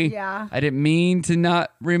sorry. Yeah. I didn't mean to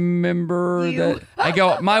not remember that. I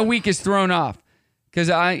go, my week is thrown off. Because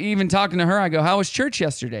I even talking to her, I go, how was church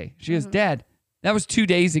yesterday? She goes, Dad, that was 2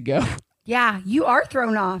 days ago. Yeah, you are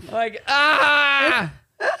thrown off. Like, I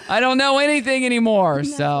don't know anything anymore.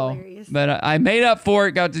 But I made up for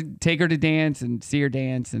it. Got to take her to dance and see her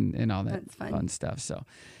dance and all that fun stuff. So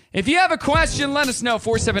if you have a question, let us know.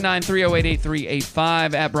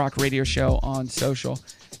 479-308-8385 at Brock Radio Show on social.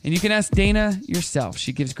 And you can ask Dana yourself.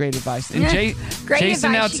 She gives great advice. And Great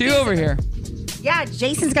Jason advice. now too over here. Yeah,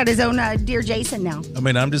 Jason's got his own Dear Jason now. I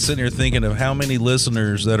mean, I'm just sitting here thinking of how many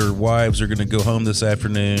listeners that are wives are going to go home this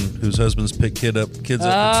afternoon whose husbands pick kids up from school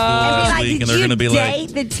last week, and they're going to be like,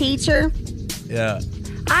 the teacher? yeah.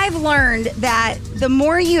 I've learned that the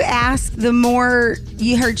more you ask, the more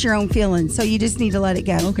you hurt your own feelings. So you just need to let it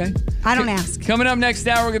go. Okay. I don't ask. Coming up next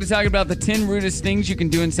hour, we're going to talk about the 10 rudest things you can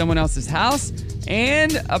do in someone else's house.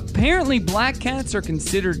 And apparently black cats are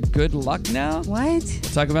considered good luck now. What?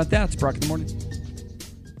 We'll talk about that. It's Brock in the Morning.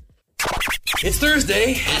 It's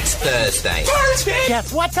Thursday. It's Thursday.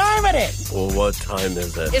 Guess what time it is? Well, what time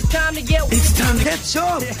is it? It's time to get. It's time to get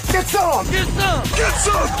some. Get some. Get some. Get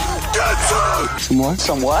some! Get some! Some what?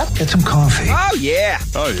 Some what? Get some coffee. Oh yeah.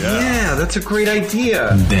 Oh, yeah. Yeah, that's a great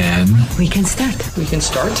idea. Then We can start. we can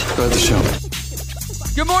start. Go to the show.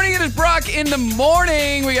 Good morning. It is Brock in the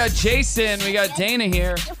morning. We got Jason. We got Dana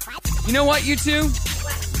here. You know what, you two?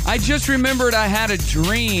 I just remembered I had a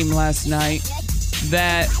dream last night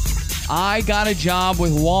that I got a job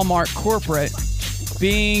with Walmart corporate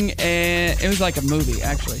it was like a movie,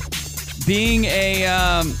 actually. Being a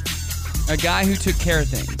guy who took care of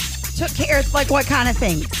things. Took care of, like, what kind of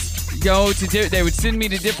things? They would send me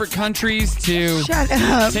to different countries to Shut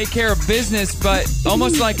up. take care of business, but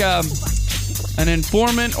almost like an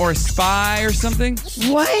informant or a spy or something.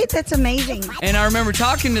 What? That's amazing. And I remember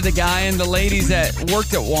talking to the guy and the ladies that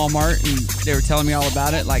worked at Walmart, and they were telling me all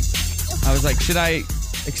about it. Like, I was like, should I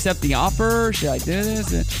accept the offer? Should I do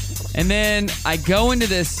this? And then I go into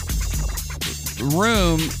this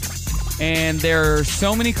room, and there are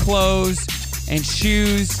so many clothes and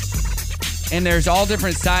shoes, and there's all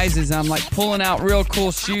different sizes. And I'm like pulling out real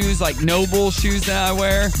cool shoes, like Noble shoes that I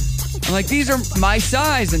wear. I'm like, these are my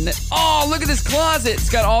size. And oh, look at this closet. It's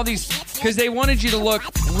got all these, because they wanted you to look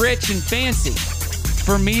rich and fancy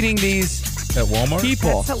for meeting these At Walmart?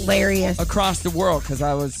 people That's hilarious. across the world. Because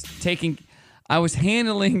I was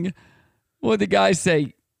handling what the guys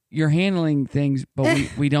say. You're handling things, but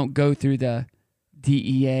we don't go through the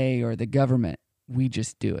DEA or the government. We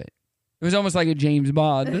just do it. It was almost like a James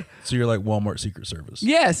Bond. So you're like Walmart Secret Service.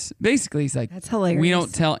 Yes, basically. He's like, That's hilarious. we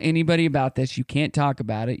don't tell anybody about this. You can't talk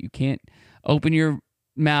about it. You can't open your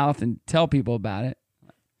mouth and tell people about it.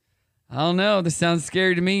 I don't know. This sounds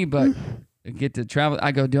scary to me, but I get to travel.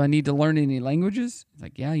 I go, do I need to learn any languages? He's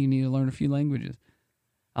like, yeah, you need to learn a few languages.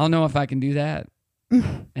 I don't know if I can do that.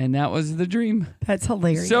 And that was the dream. That's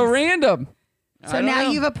hilarious. So random. So now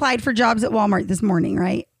you've applied for jobs at Walmart this morning,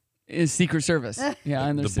 right? Is Secret Service. Yeah, I The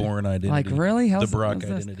understand. Bourne identity. Like, really? The Brock how's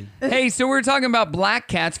this? identity. Hey, so we're talking about black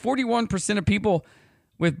cats. 41% of people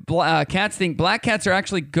with cats think black cats are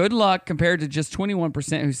actually good luck compared to just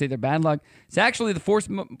 21% who say they're bad luck. It's actually the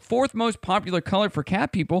fourth most popular color for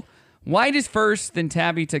cat people. White is first, then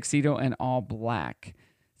tabby, tuxedo, and all black.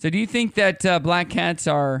 So do you think that black cats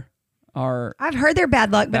are I've heard they're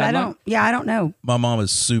bad luck, but I don't. Yeah, I don't know. My mom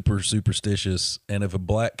is super superstitious, and if a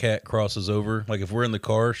black cat crosses over, like if we're in the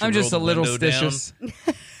car, she'll I'm just roll a the little window stitious.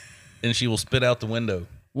 down, and she will spit out the window.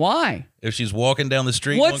 Why? If she's walking down the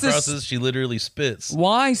street, What's one crosses, she literally spits.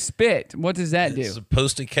 Why spit? What does that do? It's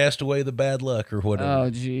supposed to cast away the bad luck or whatever.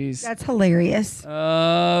 Oh, jeez. That's hilarious.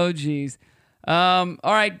 Oh, jeez. All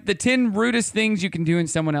right, the 10 rudest things you can do in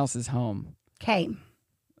someone else's home. Okay.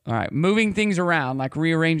 All right, moving things around, like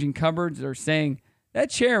rearranging cupboards or saying, that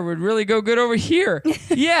chair would really go good over here.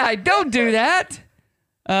 Yeah, don't do that.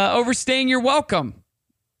 Overstaying your welcome.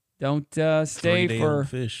 Don't stay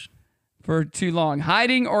for too long.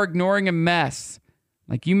 Hiding or ignoring a mess.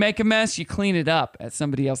 Like you make a mess, you clean it up at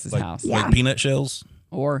somebody else's house. Like peanut shells?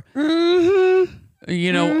 Or, Mm-hmm.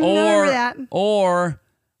 you know, remember that. or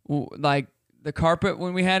like the carpet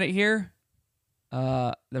when we had it here.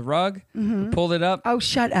 The rug, pulled it up. Oh,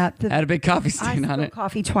 shut up. Had a big coffee stain on it.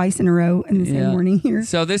 Coffee twice in a row in the same morning here.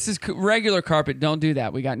 So this is regular carpet. Don't do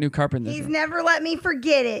that. We got new carpet in this He's room. never let me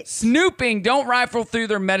forget it. Snooping. Don't rifle through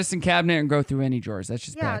their medicine cabinet and go through any drawers. That's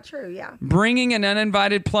just bad. True, yeah. Bringing an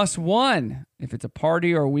uninvited +1. If it's a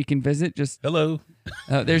party or a weekend visit, just... Hello.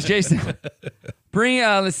 There's Jason.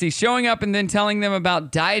 Let's see. Showing up and then telling them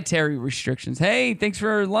about dietary restrictions. Hey, thanks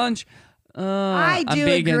for lunch. I I'm do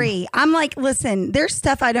vegan. agree. I'm like, listen, there's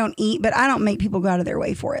stuff I don't eat, but I don't make people go out of their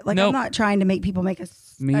way for it. Like, Nope. I'm not trying to make people make a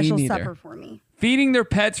Me special neither. supper for me. Feeding their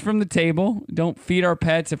pets from the table. Don't feed our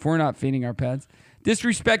pets if we're not feeding our pets.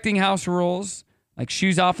 Disrespecting house rules, like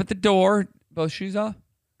shoes off at the door. Both shoes off?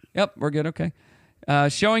 Yep, we're good. Okay.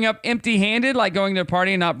 Showing up empty-handed, like going to a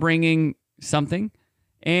party and not bringing something.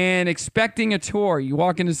 And expecting a tour. You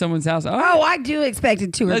walk into someone's house. Oh, I do expect a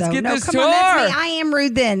tour, Let's though. get No, this come on, that's me. tour. I am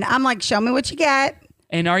rude then. I'm like, show me what you got.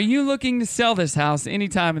 And are you looking to sell this house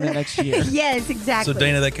anytime in the next year? Yes, exactly. So,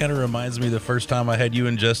 Dana, that kind of reminds me of the first time I had you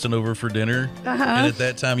and Justin over for dinner. Uh-huh. And at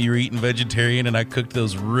that time, you were eating vegetarian, and I cooked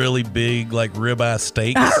those really big, like, ribeye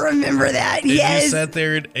steaks. I remember that. And Yes. you sat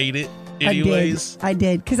there and ate it anyways. I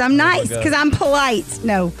did. Because I'm nice. God. Because I'm polite.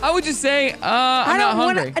 No. I would just say, I'm not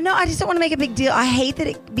hungry. No, I just don't want to make a big deal. I hate that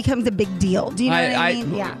it becomes a big deal. Do you know what I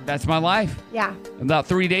mean? Yeah. That's my life. Yeah. About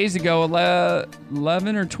 3 days ago,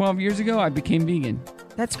 11 or 12 years ago, I became vegan.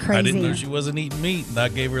 That's crazy. I didn't know she wasn't eating meat, and I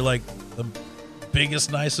gave her, like, the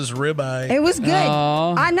biggest, nicest ribeye. It was good.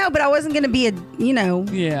 Aw. I know, but I wasn't going to be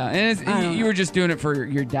Yeah, and you were just doing it for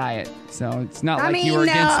your diet, so it's not like you were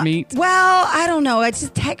no. against meat. Well, I don't know. It's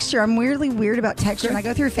just texture. I'm weirdly weird about texture, and I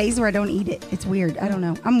go through a phase where I don't eat it. It's weird. I don't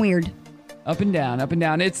know. I'm weird. Up and down, up and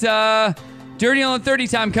down. It's Dirty on 30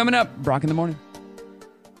 time coming up. Brock in the morning.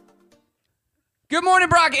 Good morning,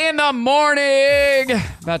 Brock in the morning.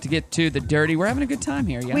 About to get to the dirty. We're having a good time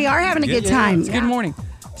here. Yeah? We are having a good time. It's good morning.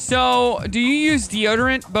 So, do you use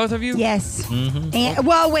deodorant, both of you? Yes. Mm-hmm. And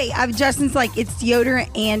well, wait. Justin's like it's deodorant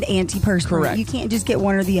and antiperspirant. Correct. You can't just get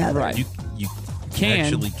one or the other. Right. You Can.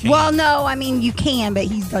 actually can. Well, no. I mean, you can, but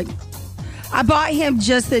he's like, I bought him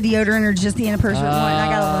just the deodorant or just the antiperspirant one. And I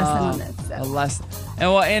got a lesson on this. So. A lesson.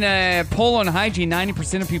 And well, in a poll on hygiene,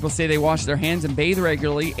 90% of people say they wash their hands and bathe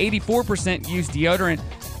regularly. 84% use deodorant,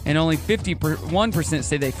 and only 51%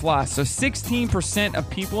 say they floss. So 16% of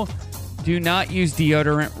people do not use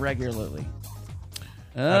deodorant regularly.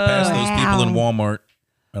 I pass those people in Walmart,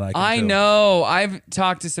 and I can I tell. know. I've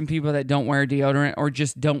talked to some people that don't wear deodorant or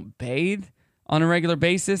just don't bathe on a regular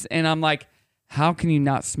basis, and I'm like, how can you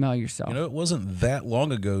not smell yourself? You know, it wasn't that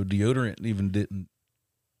long ago. Deodorant even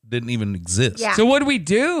didn't even exist. Yeah. So what do we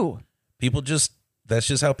do? People that's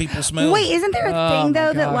just how people smell. Wait, isn't there a thing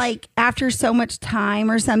though that gosh. like after so much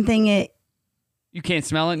time or something You can't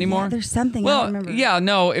smell it anymore? Yeah, there's something. I Well, don't remember. yeah,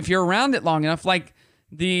 no. If you're around it long enough, like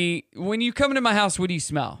when you come into my house, what do you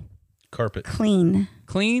smell? Carpet. Clean.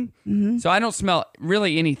 Clean. Mm-hmm. So I don't smell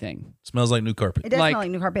really anything. Smells like new carpet. It does smell like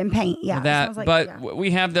new carpet and paint. Yeah. it That, smells like, but yeah.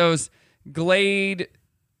 we have those Glade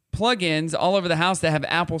plug-ins all over the house that have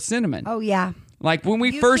apple cinnamon. Oh yeah. Like when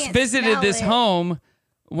we You first can't visited smell this it. home,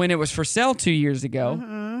 when it was for sale 2 years ago,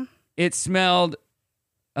 Mhm. it smelled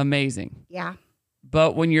amazing. Yeah.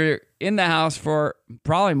 But when you're in the house for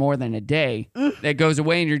probably more than a day, that goes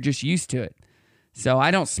away and you're just used to it. So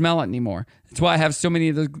I don't smell it anymore. That's why I have so many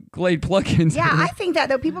of those Glade plug-ins. Yeah, I think that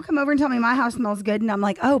though. People come over and tell me my house smells good, and I'm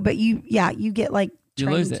like, oh, but you get like You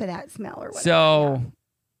trained lose it. to that smell or whatever. So,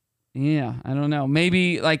 yeah, I don't know.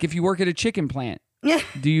 Maybe like if you work at a chicken plant, Yeah.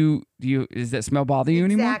 does that smell bother you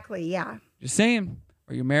anymore? Exactly. Yeah. Just saying.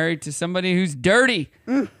 Or you're married to somebody who's dirty.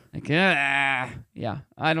 Like, yeah.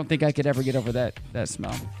 I don't think I could ever get over that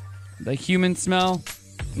smell. The human smell?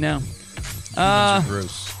 No. Humans are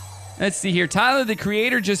gross. Let's see here. Tyler, the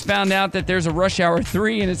creator, just found out that there's a Rush Hour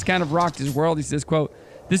 3, and it's kind of rocked his world. He says, quote,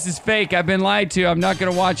 "This is fake. I've been lied to. I'm not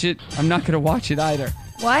going to watch it. I'm not going to watch it either."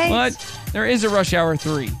 What? There is a Rush Hour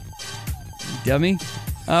 3. You dummy.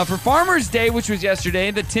 For Farmer's Day, which was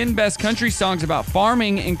yesterday, the 10 best country songs about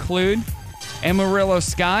farming include Amarillo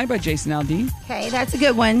Sky by Jason Aldean. Okay, that's a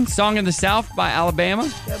good one. Song of the South by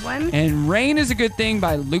Alabama. Good one. And Rain is a Good Thing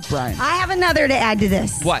by Luke Bryan. I have another to add to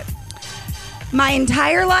this. What? My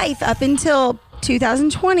entire life up until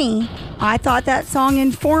 2020, I thought that song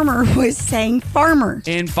Informer was saying farmer.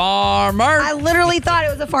 Informer. I literally thought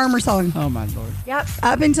it was a farmer song. Oh, my Lord. Yep.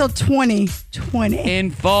 Up until 2020.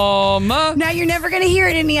 Informer. Now you're never going to hear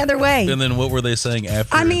it any other way. And then what were they saying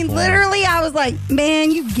after? I mean, Informer? literally, I was like,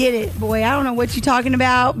 man, you get it, boy. I don't know what you're talking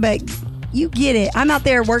about, but you get it. I'm out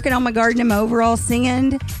there working on my garden in my overalls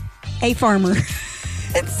singing a farmer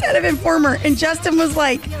instead of Informer. And Justin was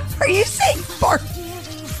like, are you saying farmer?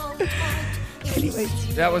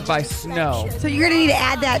 Anyways. That was by Snow. So you're going to need to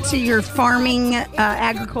add that to your farming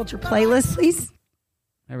agriculture playlist, please.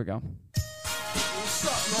 There we go.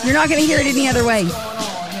 You're not going to hear it any other way.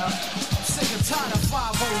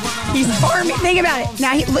 He's farming. Think about it.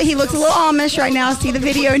 Now he looks a little Amish right now. See the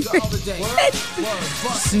video in your head.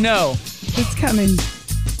 Snow. It's coming.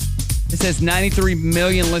 It says 93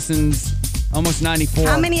 million listens, almost 94.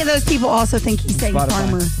 How many of those people also think he's saying Spotify.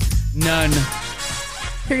 farmer? None.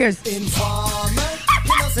 Here goes.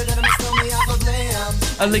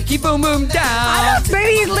 A licky boom boom down.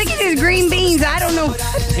 Maybe he's licking his green beans. I don't know.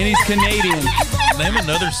 And he's Canadian. Name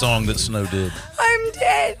another song that Snow did. I'm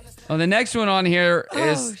dead. Well, the next one on here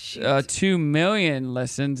is 2 million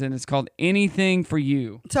listens, and it's called Anything for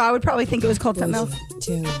You. So I would probably think it was called something else.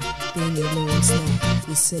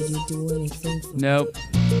 Nope.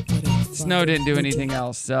 Snow didn't do anything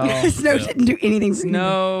else. So Snow didn't do anything for you.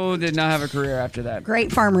 Snow did not have a career after that.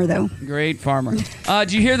 Great farmer, though. Great farmer.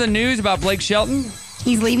 Did you hear the news about Blake Shelton?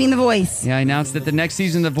 He's leaving The Voice. Yeah, I announced that the next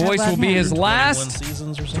season of The Voice will be his last.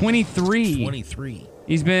 23. 23.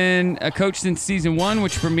 He's been a coach since season 1,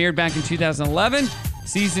 which premiered back in 2011.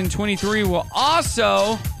 Season 23 will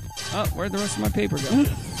also... Oh, where'd the rest of my paper go?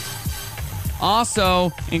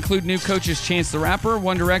 Also include new coaches Chance the Rapper,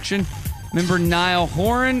 One Direction, member Niall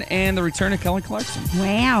Horan, and the return of Kelly Clarkson.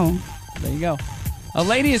 Wow. There you go. A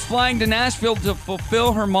lady is flying to Nashville to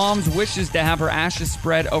fulfill her mom's wishes to have her ashes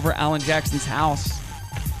spread over Alan Jackson's house.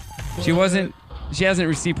 She hasn't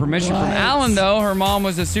received permission from Alan, though. Her mom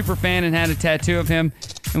was a super fan and had a tattoo of him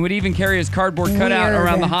and would even carry his cardboard cutout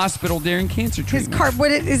around the hospital during cancer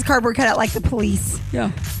treatment. His cardboard cutout like the police.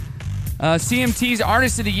 Yeah. CMT's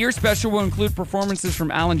Artist of the Year special will include performances from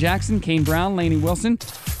Alan Jackson, Kane Brown, Lainey Wilson.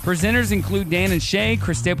 Presenters include Dan and Shay,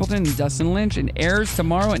 Chris Stapleton, and Dustin Lynch, and airs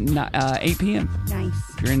tomorrow at 8 p.m. Nice.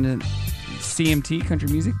 If you're into CMT, country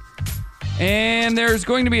music. And there's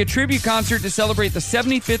going to be a tribute concert to celebrate the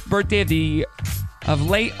 75th birthday of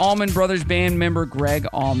late Allman Brothers band member Greg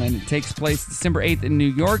Allman. It takes place December 8th in New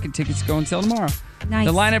York, and tickets go on sale tomorrow. Nice.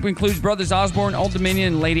 The lineup includes Brothers Osborne, Old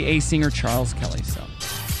Dominion, and Lady A singer Charles Kelly. So,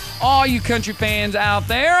 all you country fans out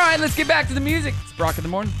there, all right, let's get back to the music. It's Brock in the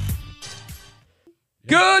morning.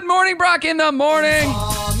 Good morning, Brock in the morning.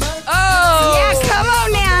 Oh, yeah, come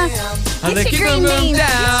on now. Get your green beans, get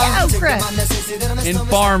your okra, and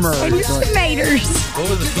farmer, and your tomatoes. What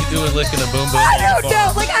was it he doing licking a boom boom? I don't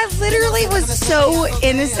know. Like, I literally was so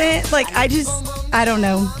innocent. Like, I don't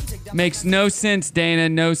know. Makes no sense, Dana.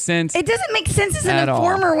 No sense. It doesn't make sense as an at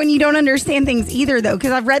informer all. when you don't understand things either, though.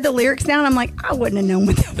 Because I've read the lyrics down. I'm like, I wouldn't have known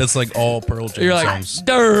what that was. That's like all Pearl Jam You're like, songs.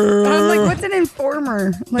 durr. I'm like, what's an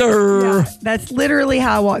informer? Like, yeah, that's literally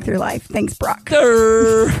how I walk through life. Thanks, Brock.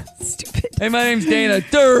 Durr. Stupid. Hey, my name's Dana.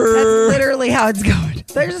 Durr. That's literally how it's going.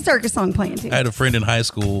 There's a circus song playing, too. I had a friend in high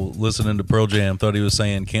school listening to Pearl Jam, thought he was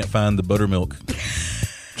saying, can't find the buttermilk.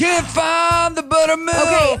 Can't find the buttermilk.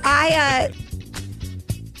 Okay,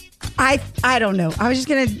 I don't know. I was just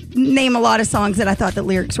going to name a lot of songs that I thought the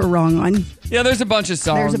lyrics were wrong on. Yeah, there's a bunch of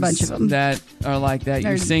songs. There's a bunch of them that are like that.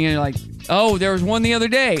 You're singing, you're like, oh, there was one the other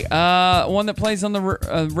day. One that plays on the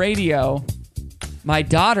radio. My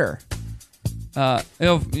daughter. Is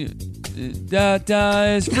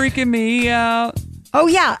freaking me out. Oh,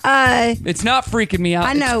 yeah. It's not freaking me out.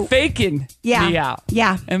 I know. It's faking me out.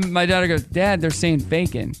 Yeah. And my daughter goes, Dad, they're saying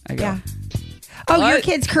faking. I go, yeah. Oh, your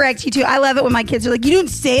kids correct you, too. I love it when my kids are like, you don't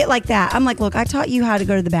say it like that. I'm like, look, I taught you how to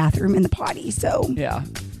go to the bathroom and the potty, so yeah.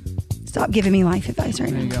 Stop giving me life advice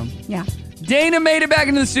right now. There you go. Yeah. Dana made it back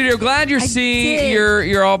into the studio. Glad you're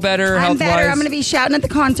you're all better I'm health-wise. better. I'm going to be shouting at the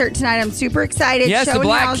concert tonight. I'm super excited. Yes, the Showing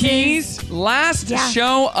Black houses. Keys, last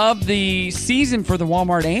show of the season for the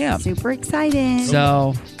Walmart Amp. Super excited.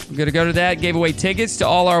 So we're going to go to that. Gave away tickets to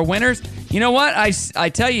all our winners. You know what? I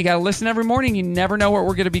tell you, you got to listen every morning. You never know what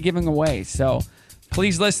we're going to be giving away. So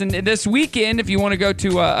please listen. This weekend, if you want to go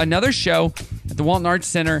to another show at the Walton Arts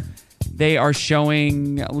Center, they are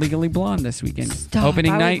showing Legally Blonde this weekend.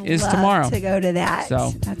 Opening night is tomorrow. To go to that.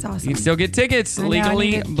 So that's awesome. You can still get tickets.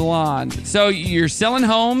 Legally Blonde. So you're selling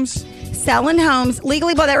homes. Selling homes.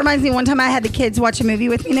 Legally Blonde. That reminds me, one time I had the kids watch a movie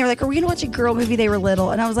with me, and they were like, "Are we going to watch a girl movie?" They were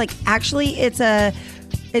little, and I was like, "Actually, it's a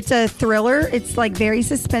thriller. It's like very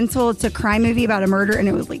suspenseful. It's a crime movie about a murder, and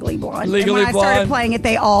it was Legally Blonde." Legally and when I started Blonde. playing it,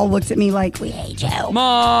 they all looked at me like, "We hate you,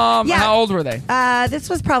 Mom." Yeah. How old were they? This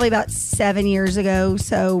was probably about 7 years ago.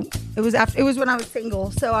 So it was when I was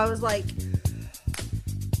single. So I was like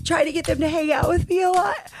trying to get them to hang out with me a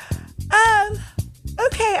lot.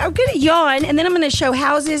 Okay, I'm gonna yawn, and then I'm gonna show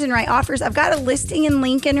houses and write offers. I've got a listing in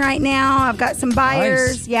Lincoln right now. I've got some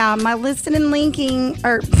buyers. Nice. Yeah, my listing in Lincoln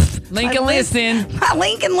Lincoln listing. My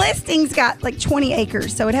Lincoln listing's got like 20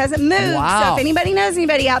 acres, so it hasn't moved. Wow. So if anybody knows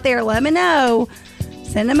anybody out there, let me know.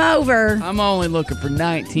 Send them over. I'm only looking for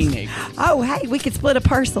 19 acres. Oh, hey, we could split a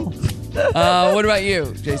parcel. What about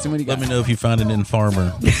you, Jason? What do you got? Let me know if you find it in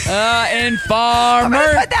Farmer. In Farmer. I'm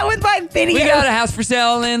gonna put that with my video. We got a house for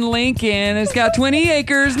sale in Lincoln. It's got 20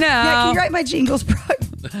 acres now. Yeah, can you write my jingles, bro?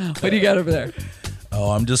 What do you got over there?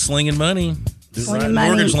 Oh, I'm just slinging money. Slinging money.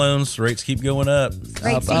 Mortgage loans rates keep going up.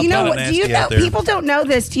 Rates. Do you know people don't know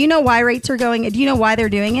this? Do you know why rates are going? Do you know why they're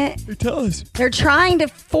doing it? Tell us. They're trying to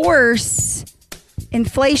force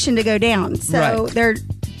inflation to go down. So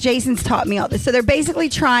Jason's taught me all this. So they're basically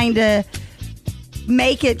trying to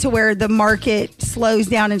make it to where the market slows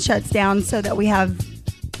down and shuts down so that we have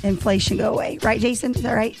inflation go away. Right, Jason? Is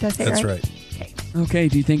that right? Did I say it That's right? Okay,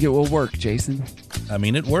 do you think it will work, Jason? I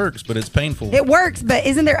mean, it works, but it's painful. It works, but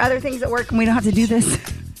isn't there other things that work and we don't have to do this?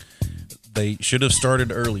 They should have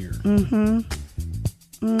started earlier.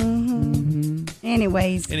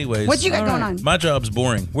 Anyways. What you got going on? My job's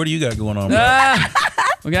boring. What do you got going on?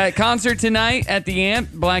 We got a concert tonight at the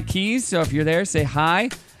Amp, Black Keys. So if you're there, say hi.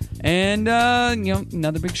 And,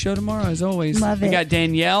 another big show tomorrow, as always. Love we it. got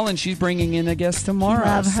Danielle, and she's bringing in a guest tomorrow.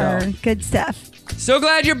 Love her. So. Good stuff. So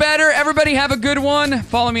glad you're better. Everybody have a good one.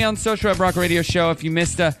 Follow me on social at Brock Radio Show. If you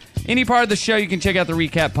missed any part of the show, you can check out the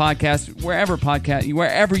recap podcast,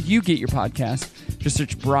 wherever you get your podcast. Just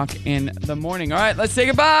search Brock in the Morning. All right, let's say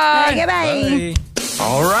goodbye. Goodbye.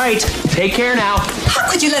 All right, take care now.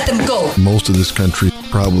 How could you let them go? Most of this country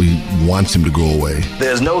probably wants him to go away.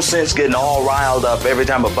 There's no sense getting all riled up every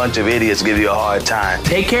time a bunch of idiots give you a hard time.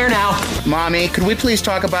 Take care now. Mommy, could we please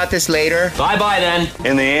talk about this later? Bye-bye then.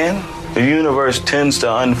 In the end, the universe tends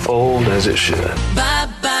to unfold as it should.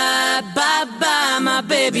 Bye-bye, bye-bye, my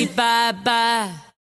baby, bye-bye.